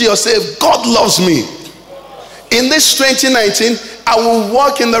 Say to yourself, God loves me. In this 2019, I will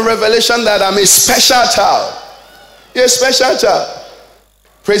walk in the revelation that I'm a special child. You're a special child.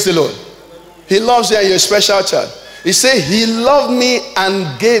 Praise the Lord. He loves you and you're a special child. He said he loved me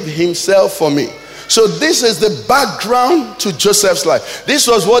and gave himself for me. So this is the background to Joseph's life. This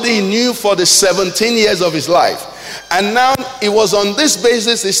was what he knew for the 17 years of his life. And now it was on this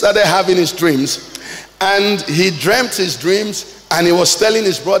basis he started having his dreams. And he dreamt his dreams and he was telling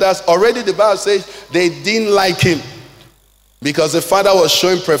his brothers. Already the Bible says they didn't like him because the father was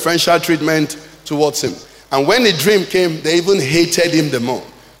showing preferential treatment towards him. And when the dream came, they even hated him the more.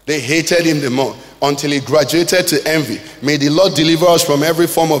 They hated him the more until he graduated to envy. May the Lord deliver us from every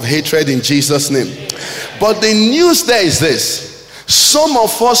form of hatred in Jesus' name. But the news there is this. Some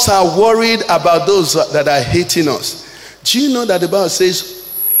of us are worried about those that are hating us. Do you know that the Bible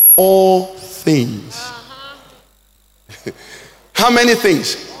says all things? How many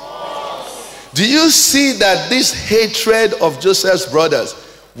things? Do you see that this hatred of Joseph's brothers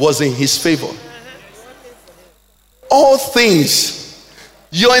was in his favor? All things.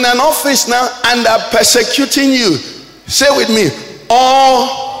 You're in an office now and they're persecuting you. Say with me,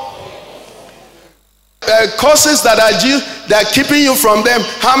 all causes that are due, they're keeping you from them.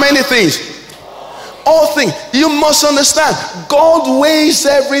 How many things? All things. You must understand, God weighs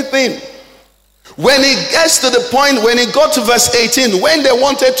everything. When he gets to the point, when he got to verse 18, when they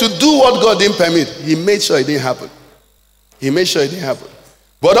wanted to do what God didn't permit, he made sure it didn't happen. He made sure it didn't happen.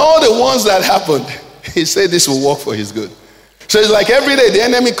 But all the ones that happened, he said this will work for his good. So it's like every day the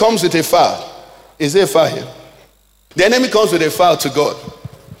enemy comes with a file. Is there a file here? The enemy comes with a file to God.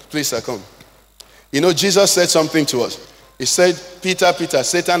 Please, sir, come. You know, Jesus said something to us. He said, Peter,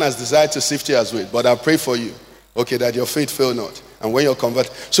 Satan has desired to sift you as wheat, but I pray for you, okay, that your faith fail not. And when you're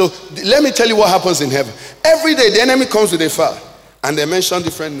converted. So let me tell you what happens in heaven. Every day the enemy comes with a file. And they mention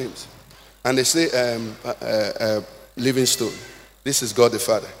different names. And they say, living stone. This is God the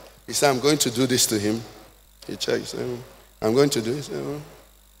Father. He said, I'm going to do this to him. He checks. I'm going to do this.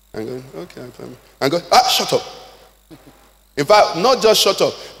 I'm going, okay. I'm going, shut up. In fact, not just shut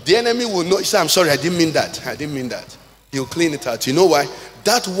up. The enemy will know. He said, I'm sorry, I didn't mean that. He'll clean it out. You know why?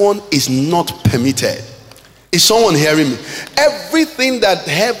 That one is not permitted. Is someone hearing me? Everything that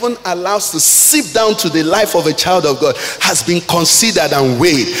heaven allows to seep down to the life of a child of God has been considered and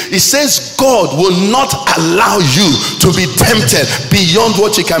weighed. It says God will not allow you to be tempted beyond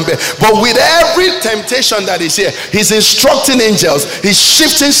what you can bear. But with every temptation that is here, he's instructing angels, he's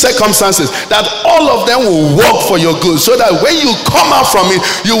shifting circumstances, that all of them will work for your good, so that when you come out from it,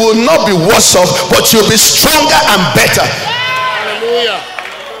 you will not be worse off, but you'll be stronger and better. Hallelujah.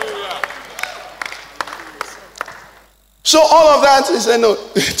 So all of that, he said no.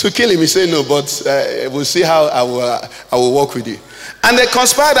 To kill him, he said no, but we'll see how I will work with you. And they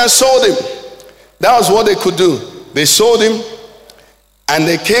conspired and sold him. That was what they could do. They sold him and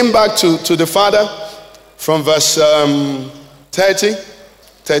they came back to the father from verse 30,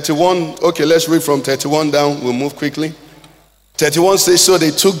 31. Okay, let's read from 31 down. We'll move quickly. 31 says, so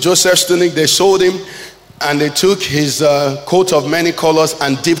they took Joseph's tunic, they sold him, and they took his coat of many colors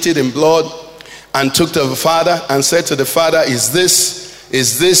and dipped it in blood, and took to the father and said to the father, is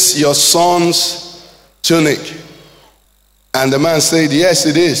this your son's tunic? And the man said, yes,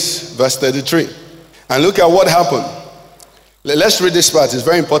 it is. Verse 33. And look at what happened. Let's read this part. It's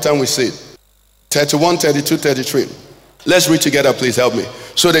very important we see it. 31, 32, 33. Let's read together, please help me.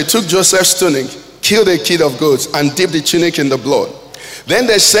 So they took Joseph's tunic, killed a kid of goats, and dipped the tunic in the blood. Then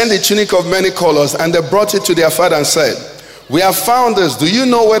they sent the tunic of many colors, and they brought it to their father and said, We have found this. Do you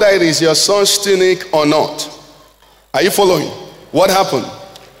know whether it is your son's tunic or not? Are you following? What happened?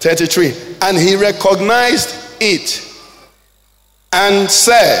 33. And he recognized it and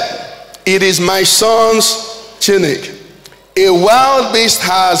said, it is my son's tunic. A wild beast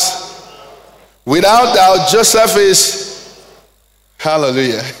has, without doubt, Joseph is,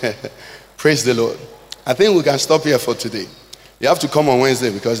 hallelujah. Praise the Lord. I think we can stop here for today. You have to come on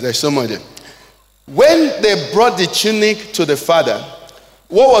Wednesday because there's so much there. When they brought the tunic to the father,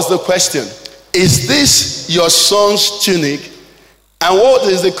 what was the question? Is this your son's tunic? And what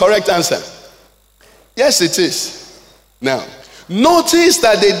is the correct answer? Yes, it is. Now, notice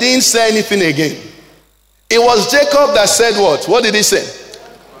that they didn't say anything again. It was Jacob that said what? What did he say?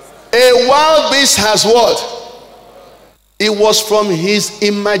 A wild beast has what? It was from his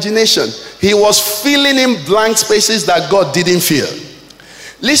imagination. He was filling in blank spaces that God didn't fill.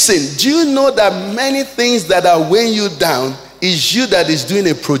 Listen, do you know that many things that are weighing you down is you that is doing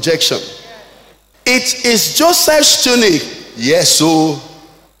a projection? It is Joseph's tunic. Yes, so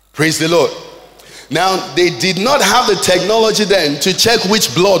praise the Lord. Now, they did not have the technology then to check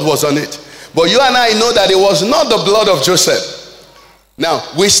which blood was on it. But you and I know that it was not the blood of Joseph. Now,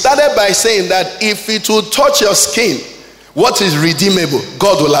 we started by saying that if it will touch your skin, what is redeemable,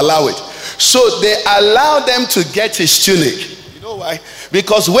 God will allow it. So they allowed them to get his tunic. You know why?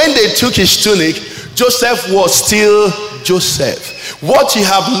 Because when they took his tunic, Joseph was still Joseph. What you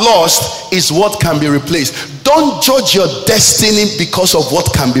have lost is what can be replaced. Don't judge your destiny because of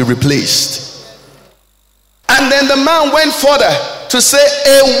what can be replaced. And then the man went further to say,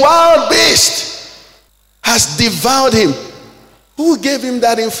 a wild beast has devoured him. Who gave him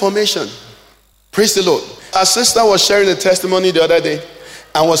that information? Praise the Lord. Our sister was sharing a testimony the other day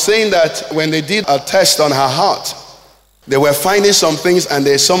and was saying that when they did a test on her heart, they were finding some things, and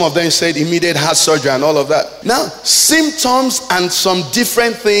some of them said immediate heart surgery and all of that. Now, symptoms and some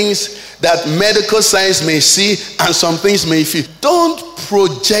different things that medical science may see and some things may feel. Don't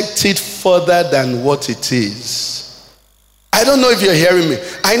project it further than what it is. I don't know if you're hearing me.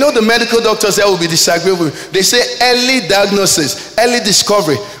 I know the medical doctors there will be disagreeing with me. They say early diagnosis, early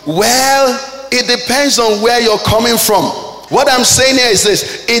discovery. Well, it depends on where you're coming from. What I'm saying here is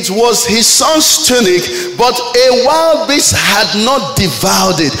this: it was his son's tunic, but a wild beast had not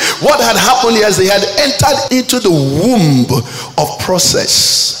devoured it. What had happened here is they had entered into the womb of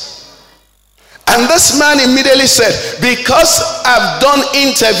process. And this man immediately said, because I've done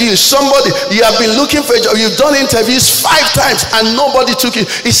interviews, you have been looking for a job, you've done interviews 5 times and nobody took you.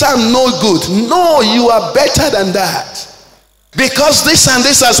 He said, I'm no good. No, you are better than that. Because this and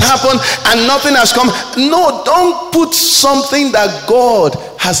this has happened and nothing has come. No, don't put something that God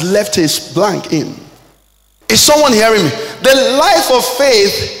has left his blank in. Is someone hearing me? The life of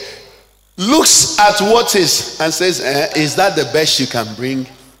faith looks at what is and says, is that the best you can bring?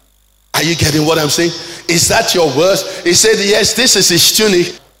 Are you getting what I'm saying? Is that your worst? He said, yes, this is his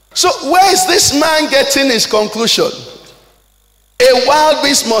tunic. So where is this man getting his conclusion? A wild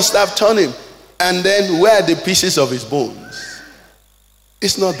beast must have torn him. And then where are the pieces of his bones?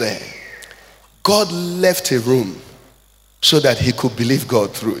 It's not there. God left a room so that he could believe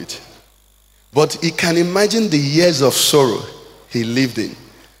God through it. But he can imagine the years of sorrow he lived in.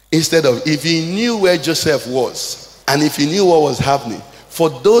 Instead of, if he knew where Joseph was and if he knew what was happening, for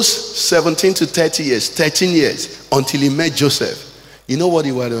those 17 to 30 years, 13 years, until he met Joseph, you know what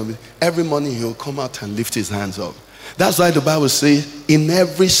he would do? Every morning he will come out and lift his hands up. That's why the Bible says, in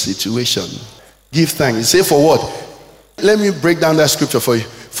every situation, give thanks. You say for what? Let me break down that scripture for you.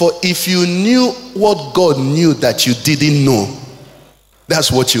 For if you knew what God knew that you didn't know, that's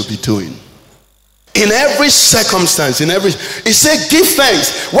what you'll be doing. In every circumstance, he said, give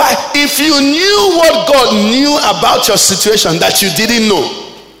thanks. Why? If you knew what God knew about your situation that you didn't know.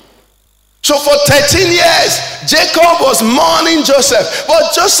 So for 13 years, Jacob was mourning Joseph,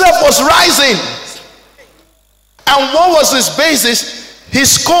 but Joseph was rising. And what was his basis?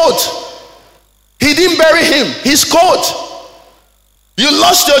 His coat. He didn't bury him. His coat. You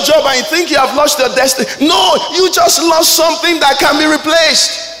lost your job and you think you have lost your destiny. No, you just lost something that can be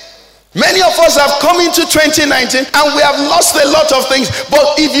replaced. Many of us have come into 2019 and we have lost a lot of things.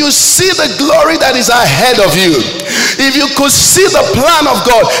 But if you see the glory that is ahead of you, if you could see the plan of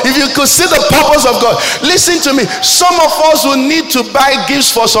God, if you could see the purpose of God, listen to me. Some of us will need to buy gifts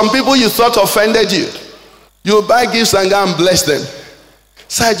for some people you thought offended you. You will buy gifts and go and bless them.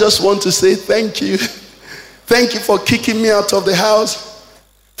 So I just want to say thank you. Thank you for kicking me out of the house.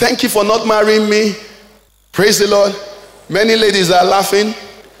 Thank you for not marrying me. Praise the Lord. Many ladies are laughing.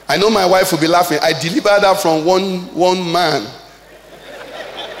 I know my wife will be laughing. I delivered her from one man.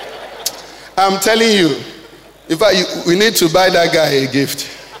 I'm telling you, In fact, we need to buy that guy a gift.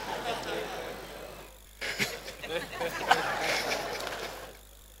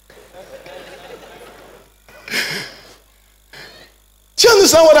 Do you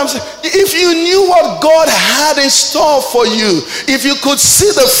understand what I'm saying? If you knew what God had in store for you, if you could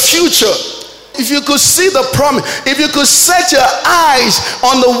see the future, if you could see the promise, if you could set your eyes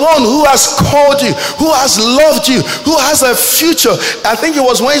on the one who has called you, who has loved you, who has a future. I think it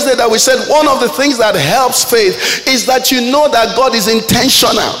was Wednesday that we said one of the things that helps faith is that you know that God is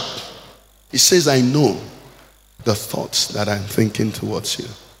intentional. He says, I know the thoughts that I'm thinking towards you.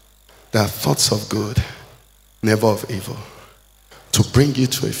 They are thoughts of good, never of evil, to bring you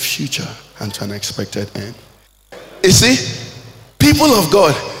to a future and to an expected end. You see, people of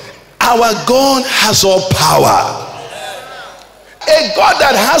God, our God has all power. A God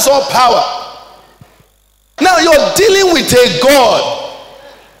that has all power. Now you're dealing with a God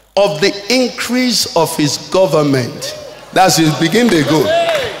of the increase of his government. That's his begin, they go.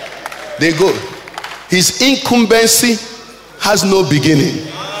 They go. His incumbency has no beginning,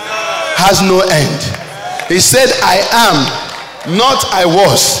 has no end. He said, I am, not I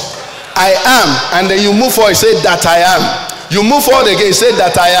was. I am. And then you move forward, he said that I am. You move forward again, he said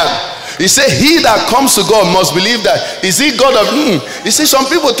that I am. He said, he that comes to God must believe that. Is he God of You see, some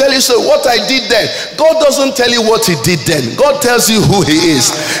people tell you, so what I did then. God doesn't tell you what he did then. God tells you who he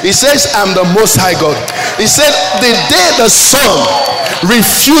is. He says, I'm the Most High God. He said, the day the sun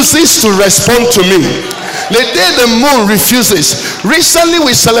refuses to respond to me, the day the moon refuses. Recently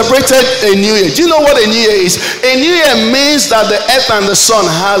we celebrated a new year. Do you know what a new year is? A new year means that the earth and the sun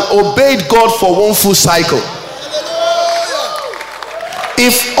have obeyed God for one full cycle.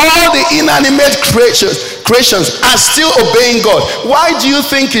 If all the inanimate creations are still obeying God, why do you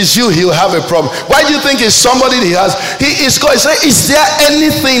think it's you he'll have a problem? Why do you think it's somebody he has? He is God. He said, is there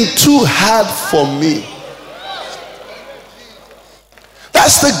anything too hard for me?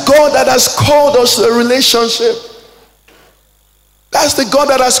 That's the God that has called us to a relationship. That's the God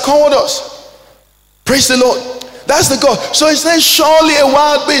that has called us. Praise the Lord. That's the God. So he says, surely a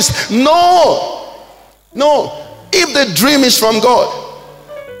wild beast. No. If the dream is from God.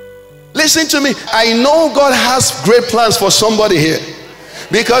 Listen to me. I know God has great plans for somebody here.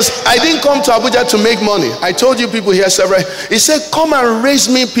 Because I didn't come to Abuja to make money. I told you people here several. He said, come and raise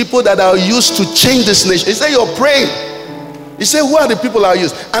me people that are used to change this nation. He said, you're praying. He said, who are the people I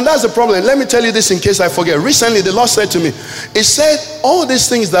use? And that's the problem. Let me tell you this in case I forget. Recently, the Lord said to me, he said, all these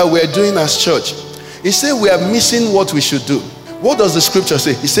things that we're doing as church, he said, we are missing what we should do. What does the scripture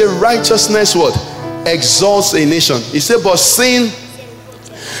say? He said, righteousness, what? Exalts a nation. He said, but sin,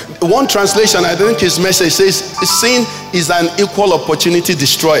 one translation, I think his message says, sin is an equal opportunity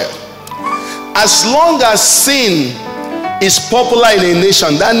destroyer. As long as sin is popular in a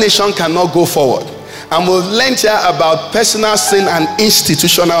nation, that nation cannot go forward. And we'll learn here about personal sin and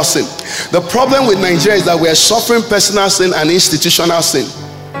institutional sin. The problem with Nigeria is that we are suffering personal sin and institutional sin.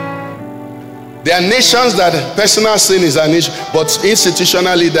 There are nations that personal sin is an issue, but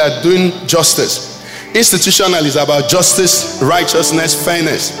institutionally they are doing justice. Institutional is about justice, righteousness,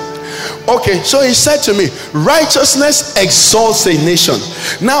 fairness. Okay, so he said to me, righteousness exalts a nation.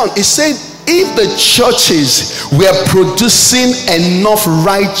 Now, he said, if the churches were producing enough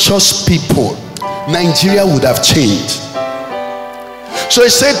righteous people, Nigeria would have changed. So he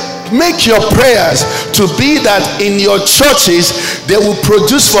said, make your prayers to be that in your churches they will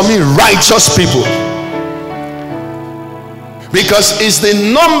produce for me righteous people. Because it's the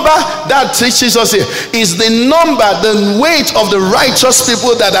number that teaches us here. It's the number, the weight of the righteous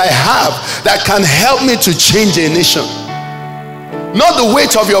people that I have that can help me to change a nation. Not the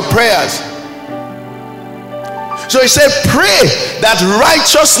weight of your prayers. So he said, pray that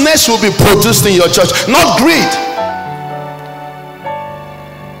righteousness will be produced in your church, not greed.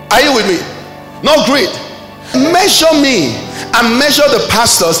 Are you with me? Not greed. Measure me and measure the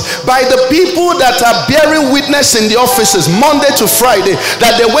pastors by the people that are bearing witness in the offices Monday to Friday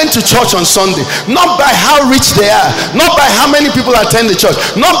that they went to church on Sunday. Not by how rich they are, not by how many people attend the church,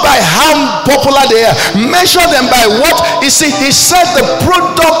 not by how popular they are. Measure them by what? You see, he said the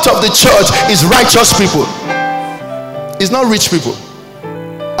product of the church is righteous people. It's not rich people.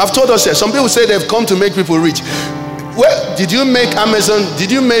 I've told us here, some people say they've come to make people rich. Well, did you make Amazon? Did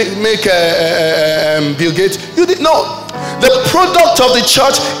you make Bill Gates? You did not. The product of the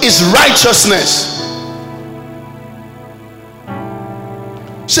church is righteousness.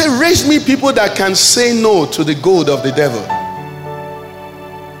 Say, raise me people that can say no to the gold of the devil.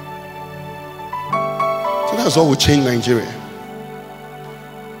 So that's what will change Nigeria.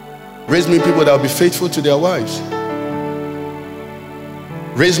 Raise me people that will be faithful to their wives.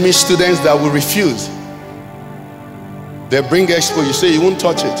 Raise me students that will refuse. They bring expo, you say you won't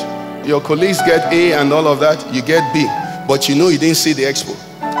touch it. Your colleagues get A and all of that, you get B. But you know you didn't see the expo.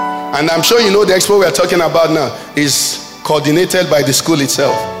 And I'm sure you know the expo we're talking about now is coordinated by the school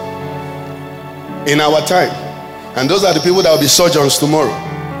itself. In our time. And those are the people that will be surgeons tomorrow.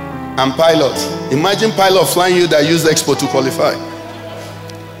 And pilots. Imagine pilot flying you that use the expo to qualify.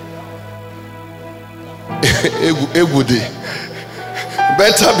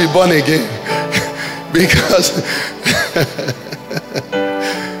 Better be born again. Because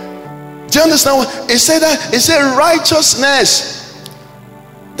do you understand what it said? That it said righteousness.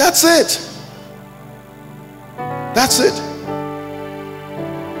 That's it. That's it.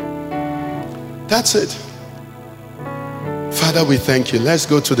 That's it. Father, we thank you. Let's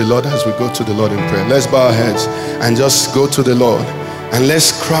go to the Lord as we go to the Lord in prayer. Let's bow our heads and just go to the Lord. And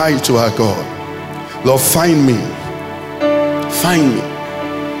let's cry to our God. Lord, find me. Find me.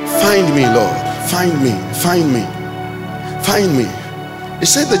 Find me, Lord. Find me. Find me. Find me. He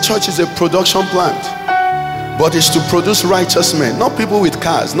said the church is a production plant. But it's to produce righteous men. Not people with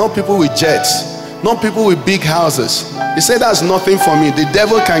cars. Not people with jets. Not people with big houses. He said that's nothing for me. The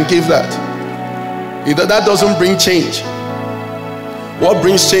devil can give that. That doesn't bring change. What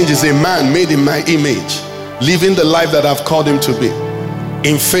brings change is a man made in my image, living the life that I've called him to be,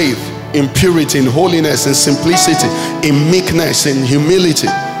 in faith, in purity, in holiness, in simplicity, in meekness, in humility,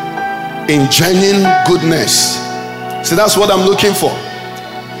 in genuine goodness. See, that's what I'm looking for.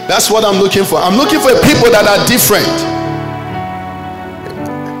 That's what I'm looking for. I'm looking for people that are different.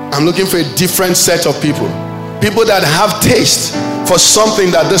 I'm looking for a different set of people. People that have taste for something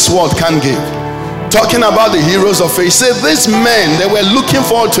that this world can't give. Talking about the heroes of faith, say these men, they were looking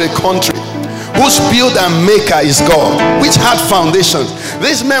forward to a country whose builder and maker is God, which had foundations.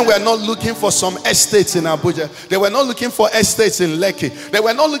 These men were not looking for some estates in Abuja. They were not looking for estates in Lekki. They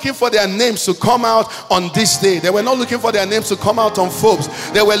were not looking for their names to come out on this day. They were not looking for their names to come out on Forbes.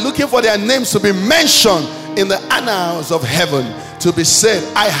 They were looking for their names to be mentioned in the annals of heaven, to be said,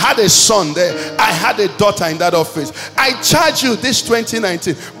 I had a son there, I had a daughter in that office. I charge you this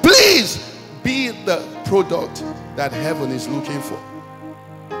 2019, please be the product that heaven is looking for.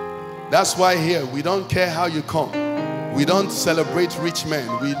 That's why here we don't care how you come. We don't celebrate rich men.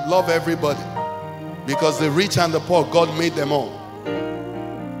 We love everybody, because the rich and the poor, God made them all.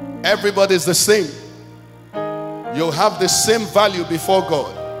 Everybody's the same. You'll have the same value before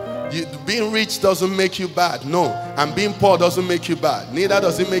God. Being rich doesn't make you bad, no. And being poor doesn't make you bad, neither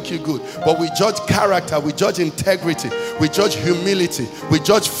does it make you good. But we judge character, we judge integrity, we judge humility, we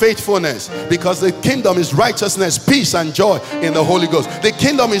judge faithfulness, because the kingdom is righteousness, peace and joy in the Holy Ghost. The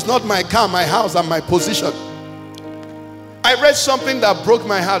kingdom is not my car, my house and my position. I read something that broke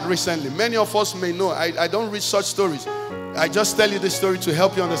my heart recently. Many of us may know, I don't read such stories. I just tell you this story to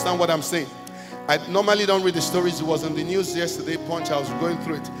help you understand what I'm saying. I normally don't read the stories. It was in the news yesterday, Punch. I was going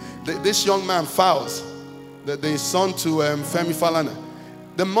through it. This young man, Fowles, the son to Femi Falana.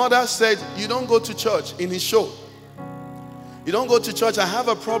 The mother said, you don't go to church, in his show. You don't go to church. I have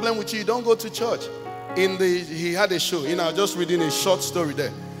a problem with you. You don't go to church. He had a show. Just reading a short story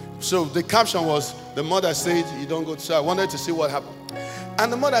there. So the caption was, the mother said, you don't go to church. I wanted to see what happened.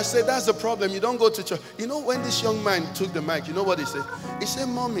 And the mother said, that's the problem. You don't go to church. You know, when this young man took the mic, you know what he said? He said,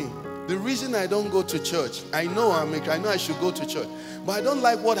 Mommy, the reason I don't go to church, I know I should go to church, but I don't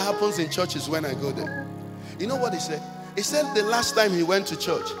like what happens in churches when I go there. You know what he said? He said the last time he went to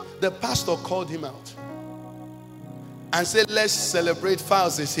church, the pastor called him out and said, let's celebrate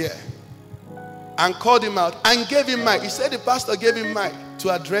Fowles is here. And called him out and gave him mic. He said the pastor gave him mic to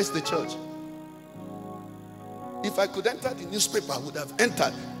address the church. If I could enter the newspaper, I would have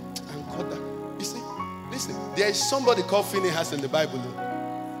entered and called that. You see, listen, there is somebody called Phinehas in the Bible.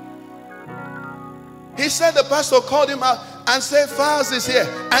 He said the pastor called him out and said, Fowles is here,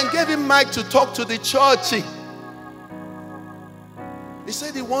 and gave him mic to talk to the church. He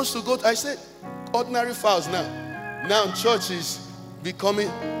said he wants to go. I said, ordinary Fowles now. Now church is becoming.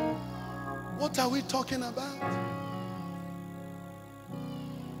 What are we talking about?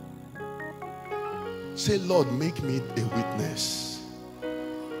 Say, Lord, make me a witness.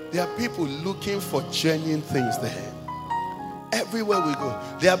 There are people looking for genuine things there. Everywhere we go,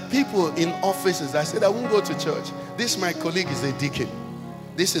 there are people in offices that said, I won't go to church. This my colleague is a deacon.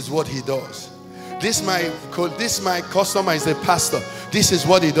 This is what he does. This my customer is a pastor. This is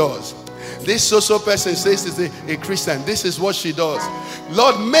what he does. This social person says is a Christian. This is what she does.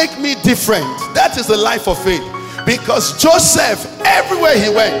 Lord, make me different. That is the life of faith. Because Joseph, everywhere he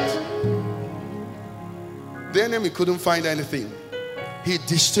went, the enemy couldn't find anything. He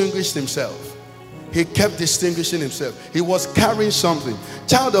distinguished himself. He kept distinguishing himself. He was carrying something.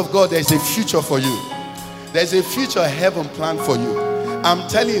 Child of God, there is a future for you. There's a future heaven planned for you. I'm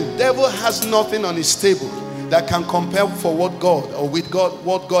telling you, devil has nothing on his table that can compare for what God or with God,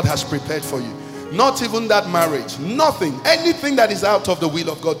 what God has prepared for you. Not even that marriage, nothing, anything that is out of the will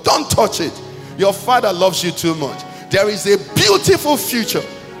of God. Don't touch it. Your Father loves you too much. There is a beautiful future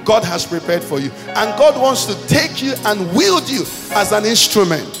God has prepared for you, and God wants to take you and wield you as an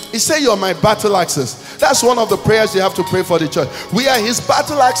instrument. He said, you're my battle axes. That's one of the prayers you have to pray for the church. We are his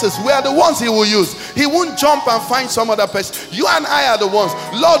battle axes. We are the ones he will use. He won't jump and find some other person. You and I are the ones.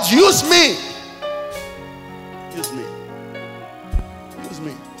 Lord, use me. Use me. Use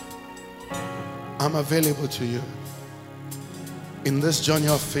me. I'm available to you. In this journey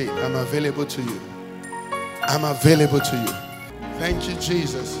of faith, I'm available to you. I'm available to you. Thank you,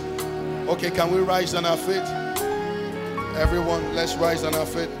 Jesus. Okay, can we rise on our feet? Everyone, let's rise on our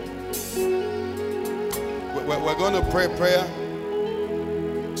feet. We're going to pray prayer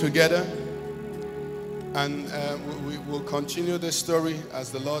together. And we will continue this story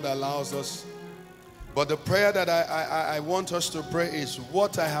as the Lord allows us. But the prayer that I want us to pray is,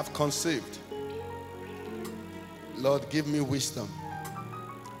 what I have conceived, Lord, give me wisdom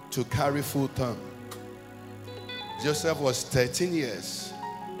to carry full term. Joseph was 13 years,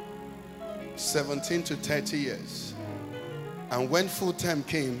 17 to 30 years. And when full term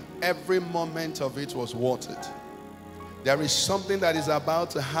came, every moment of it was worth it. There is something that is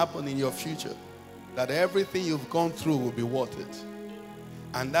about to happen in your future, that everything you've gone through will be worth it.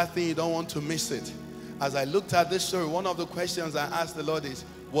 And that thing, you don't want to miss it. As I looked at this story, one of the questions I asked the Lord is,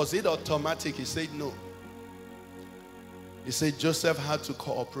 was it automatic? He said no. He said Joseph had to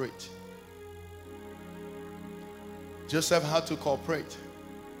cooperate. Joseph had to cooperate.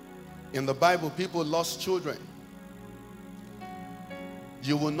 In the Bible, people lost children.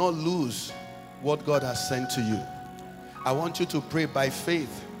 You will not lose what God has sent to you. I want you to pray by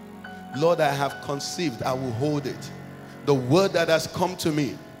faith. Lord, I have conceived, I will hold it. The word that has come to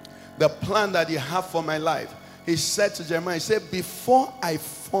me, the plan that you have for my life. He said to Jeremiah, he said, before I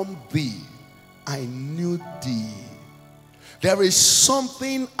formed thee, I knew thee. There is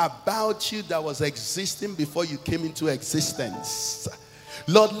something about you that was existing before you came into existence.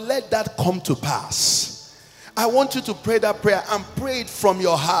 Lord, let that come to pass. I want you to pray that prayer and pray it from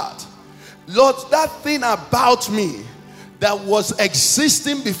your heart. Lord, that thing about me that was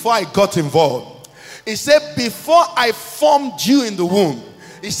existing before I got involved. He said, before I formed you in the womb,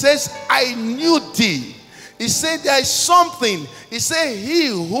 he says, I knew thee. He said, there is something. He said, he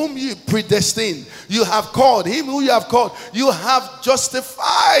whom you predestined, you have called. Him who you have called, you have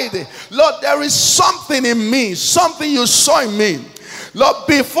justified. Lord, there is something in me, something you saw in me. Lord,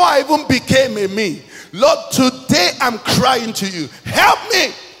 before I even became a me, Lord, today I'm crying to you. Help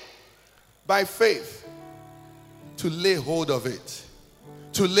me by faith to lay hold of it.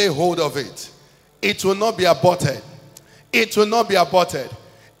 To lay hold of it. It will not be aborted. It will not be aborted.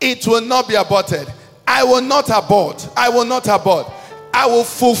 It will not be aborted. I will not abort. I will not abort. I will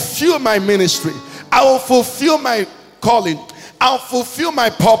fulfill my ministry. I will fulfill my calling. I'll fulfill my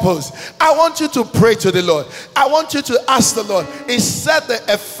purpose. I want you to pray to the Lord. I want you to ask the Lord. He said the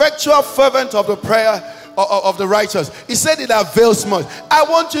effectual fervent of the prayer of the righteous. He said it avails much. I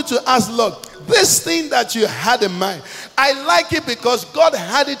want you to ask, Lord, this thing that you had in mind, I like it because God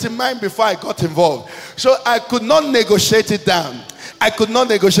had it in mind before I got involved. So I could not negotiate it down. I could not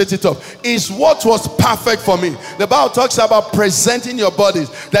negotiate it up. It's what was perfect for me. The Bible talks about presenting your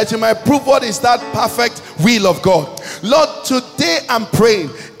bodies that you might prove what is that perfect will of God. Lord, today I'm praying.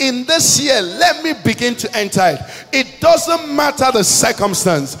 In this year, let me begin to enter it. It doesn't matter the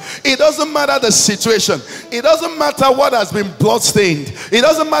circumstance. It doesn't matter the situation. It doesn't matter what has been bloodstained. It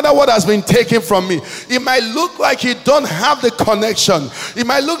doesn't matter what has been taken from me. It might look like you don't have the connection. It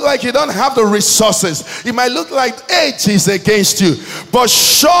might look like you don't have the resources. It might look like age is against you. But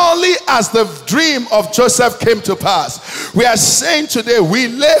surely as the dream of Joseph came to pass, we are saying today, we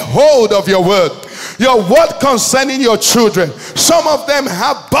lay hold of your word. Your word concerning your children. Some of them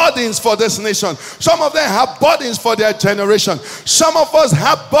have burdens for this nation. Some of them have burdens for their generation. Some of us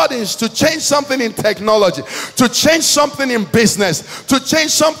have burdens to change something in technology, to change something in business, to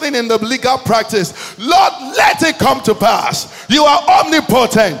change something in the legal practice. Lord, let it come to pass. You are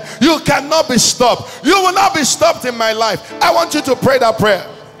omnipotent. You cannot be stopped. You will not be stopped in my life. I want you to pray that prayer.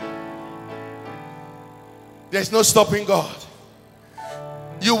 There's no stopping God.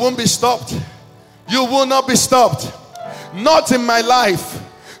 You won't be stopped. You will not be stopped. Not in my life.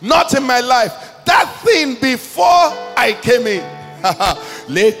 Not in my life. That thing before I came in.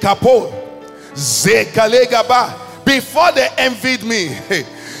 Before they envied me.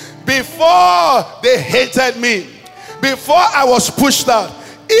 Before they hated me. Before I was pushed out.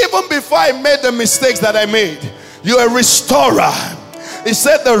 Even before I made the mistakes that I made, you're a restorer. He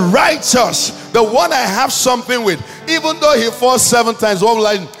said the righteous, the one I have something with, even though he falls 7 times,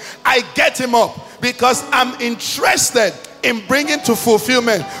 I get him up because I'm interested in bringing to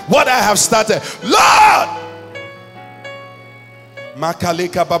fulfillment what I have started. Lord!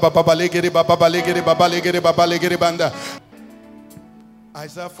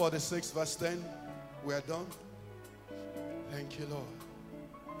 Isaiah 46 verse 10. We are done. Thank you, Lord.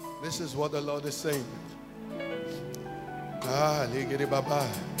 This is what the Lord is saying. Ligiri Baba.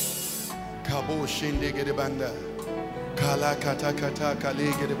 Kabo Shinde Banda. Kala Kata Kata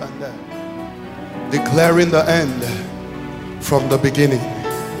Kaligiri Banda. Declaring the end from the beginning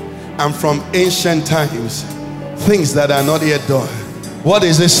and from ancient times, things that are not yet done. What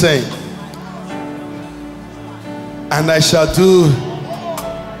is it saying? And I shall do.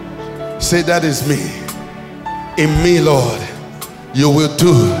 Say, that is me. In me, Lord, you will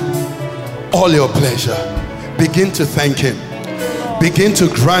do all your pleasure. Begin to thank him. Begin to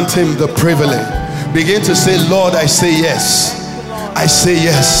grant him the privilege. Begin to say, Lord, I say yes. I say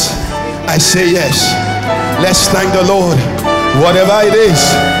yes. I say yes. Let's thank the Lord. Whatever it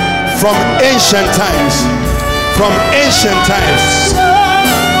is, from ancient times, from ancient times,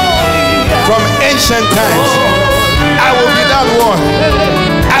 from ancient times, I will be that one.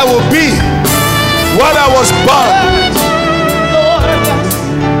 I will be what I was born.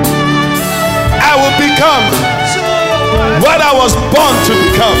 I will become what I was born to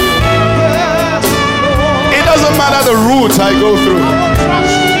become. It doesn't matter the route I go through.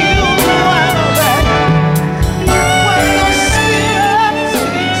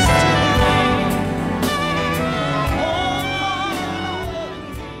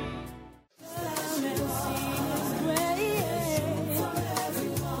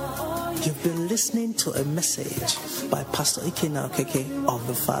 You've been listening to a message by Pastor Ikenna Okeke of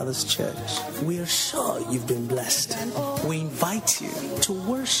the Father's Church. We are sure you've been blessed. We invite you to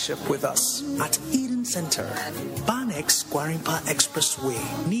worship with us at Eden Center, Banex Gwarimpa Expressway,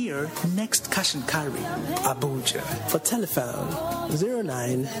 near Next Cash and Carry, Abuja. For telephone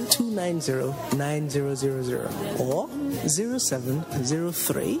 09-290-9000 or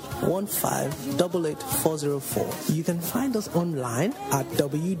 0703-1588-404. You can find us online at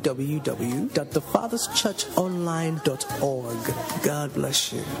www.thefatherschurchonline.org. God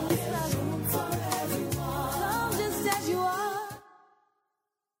bless you.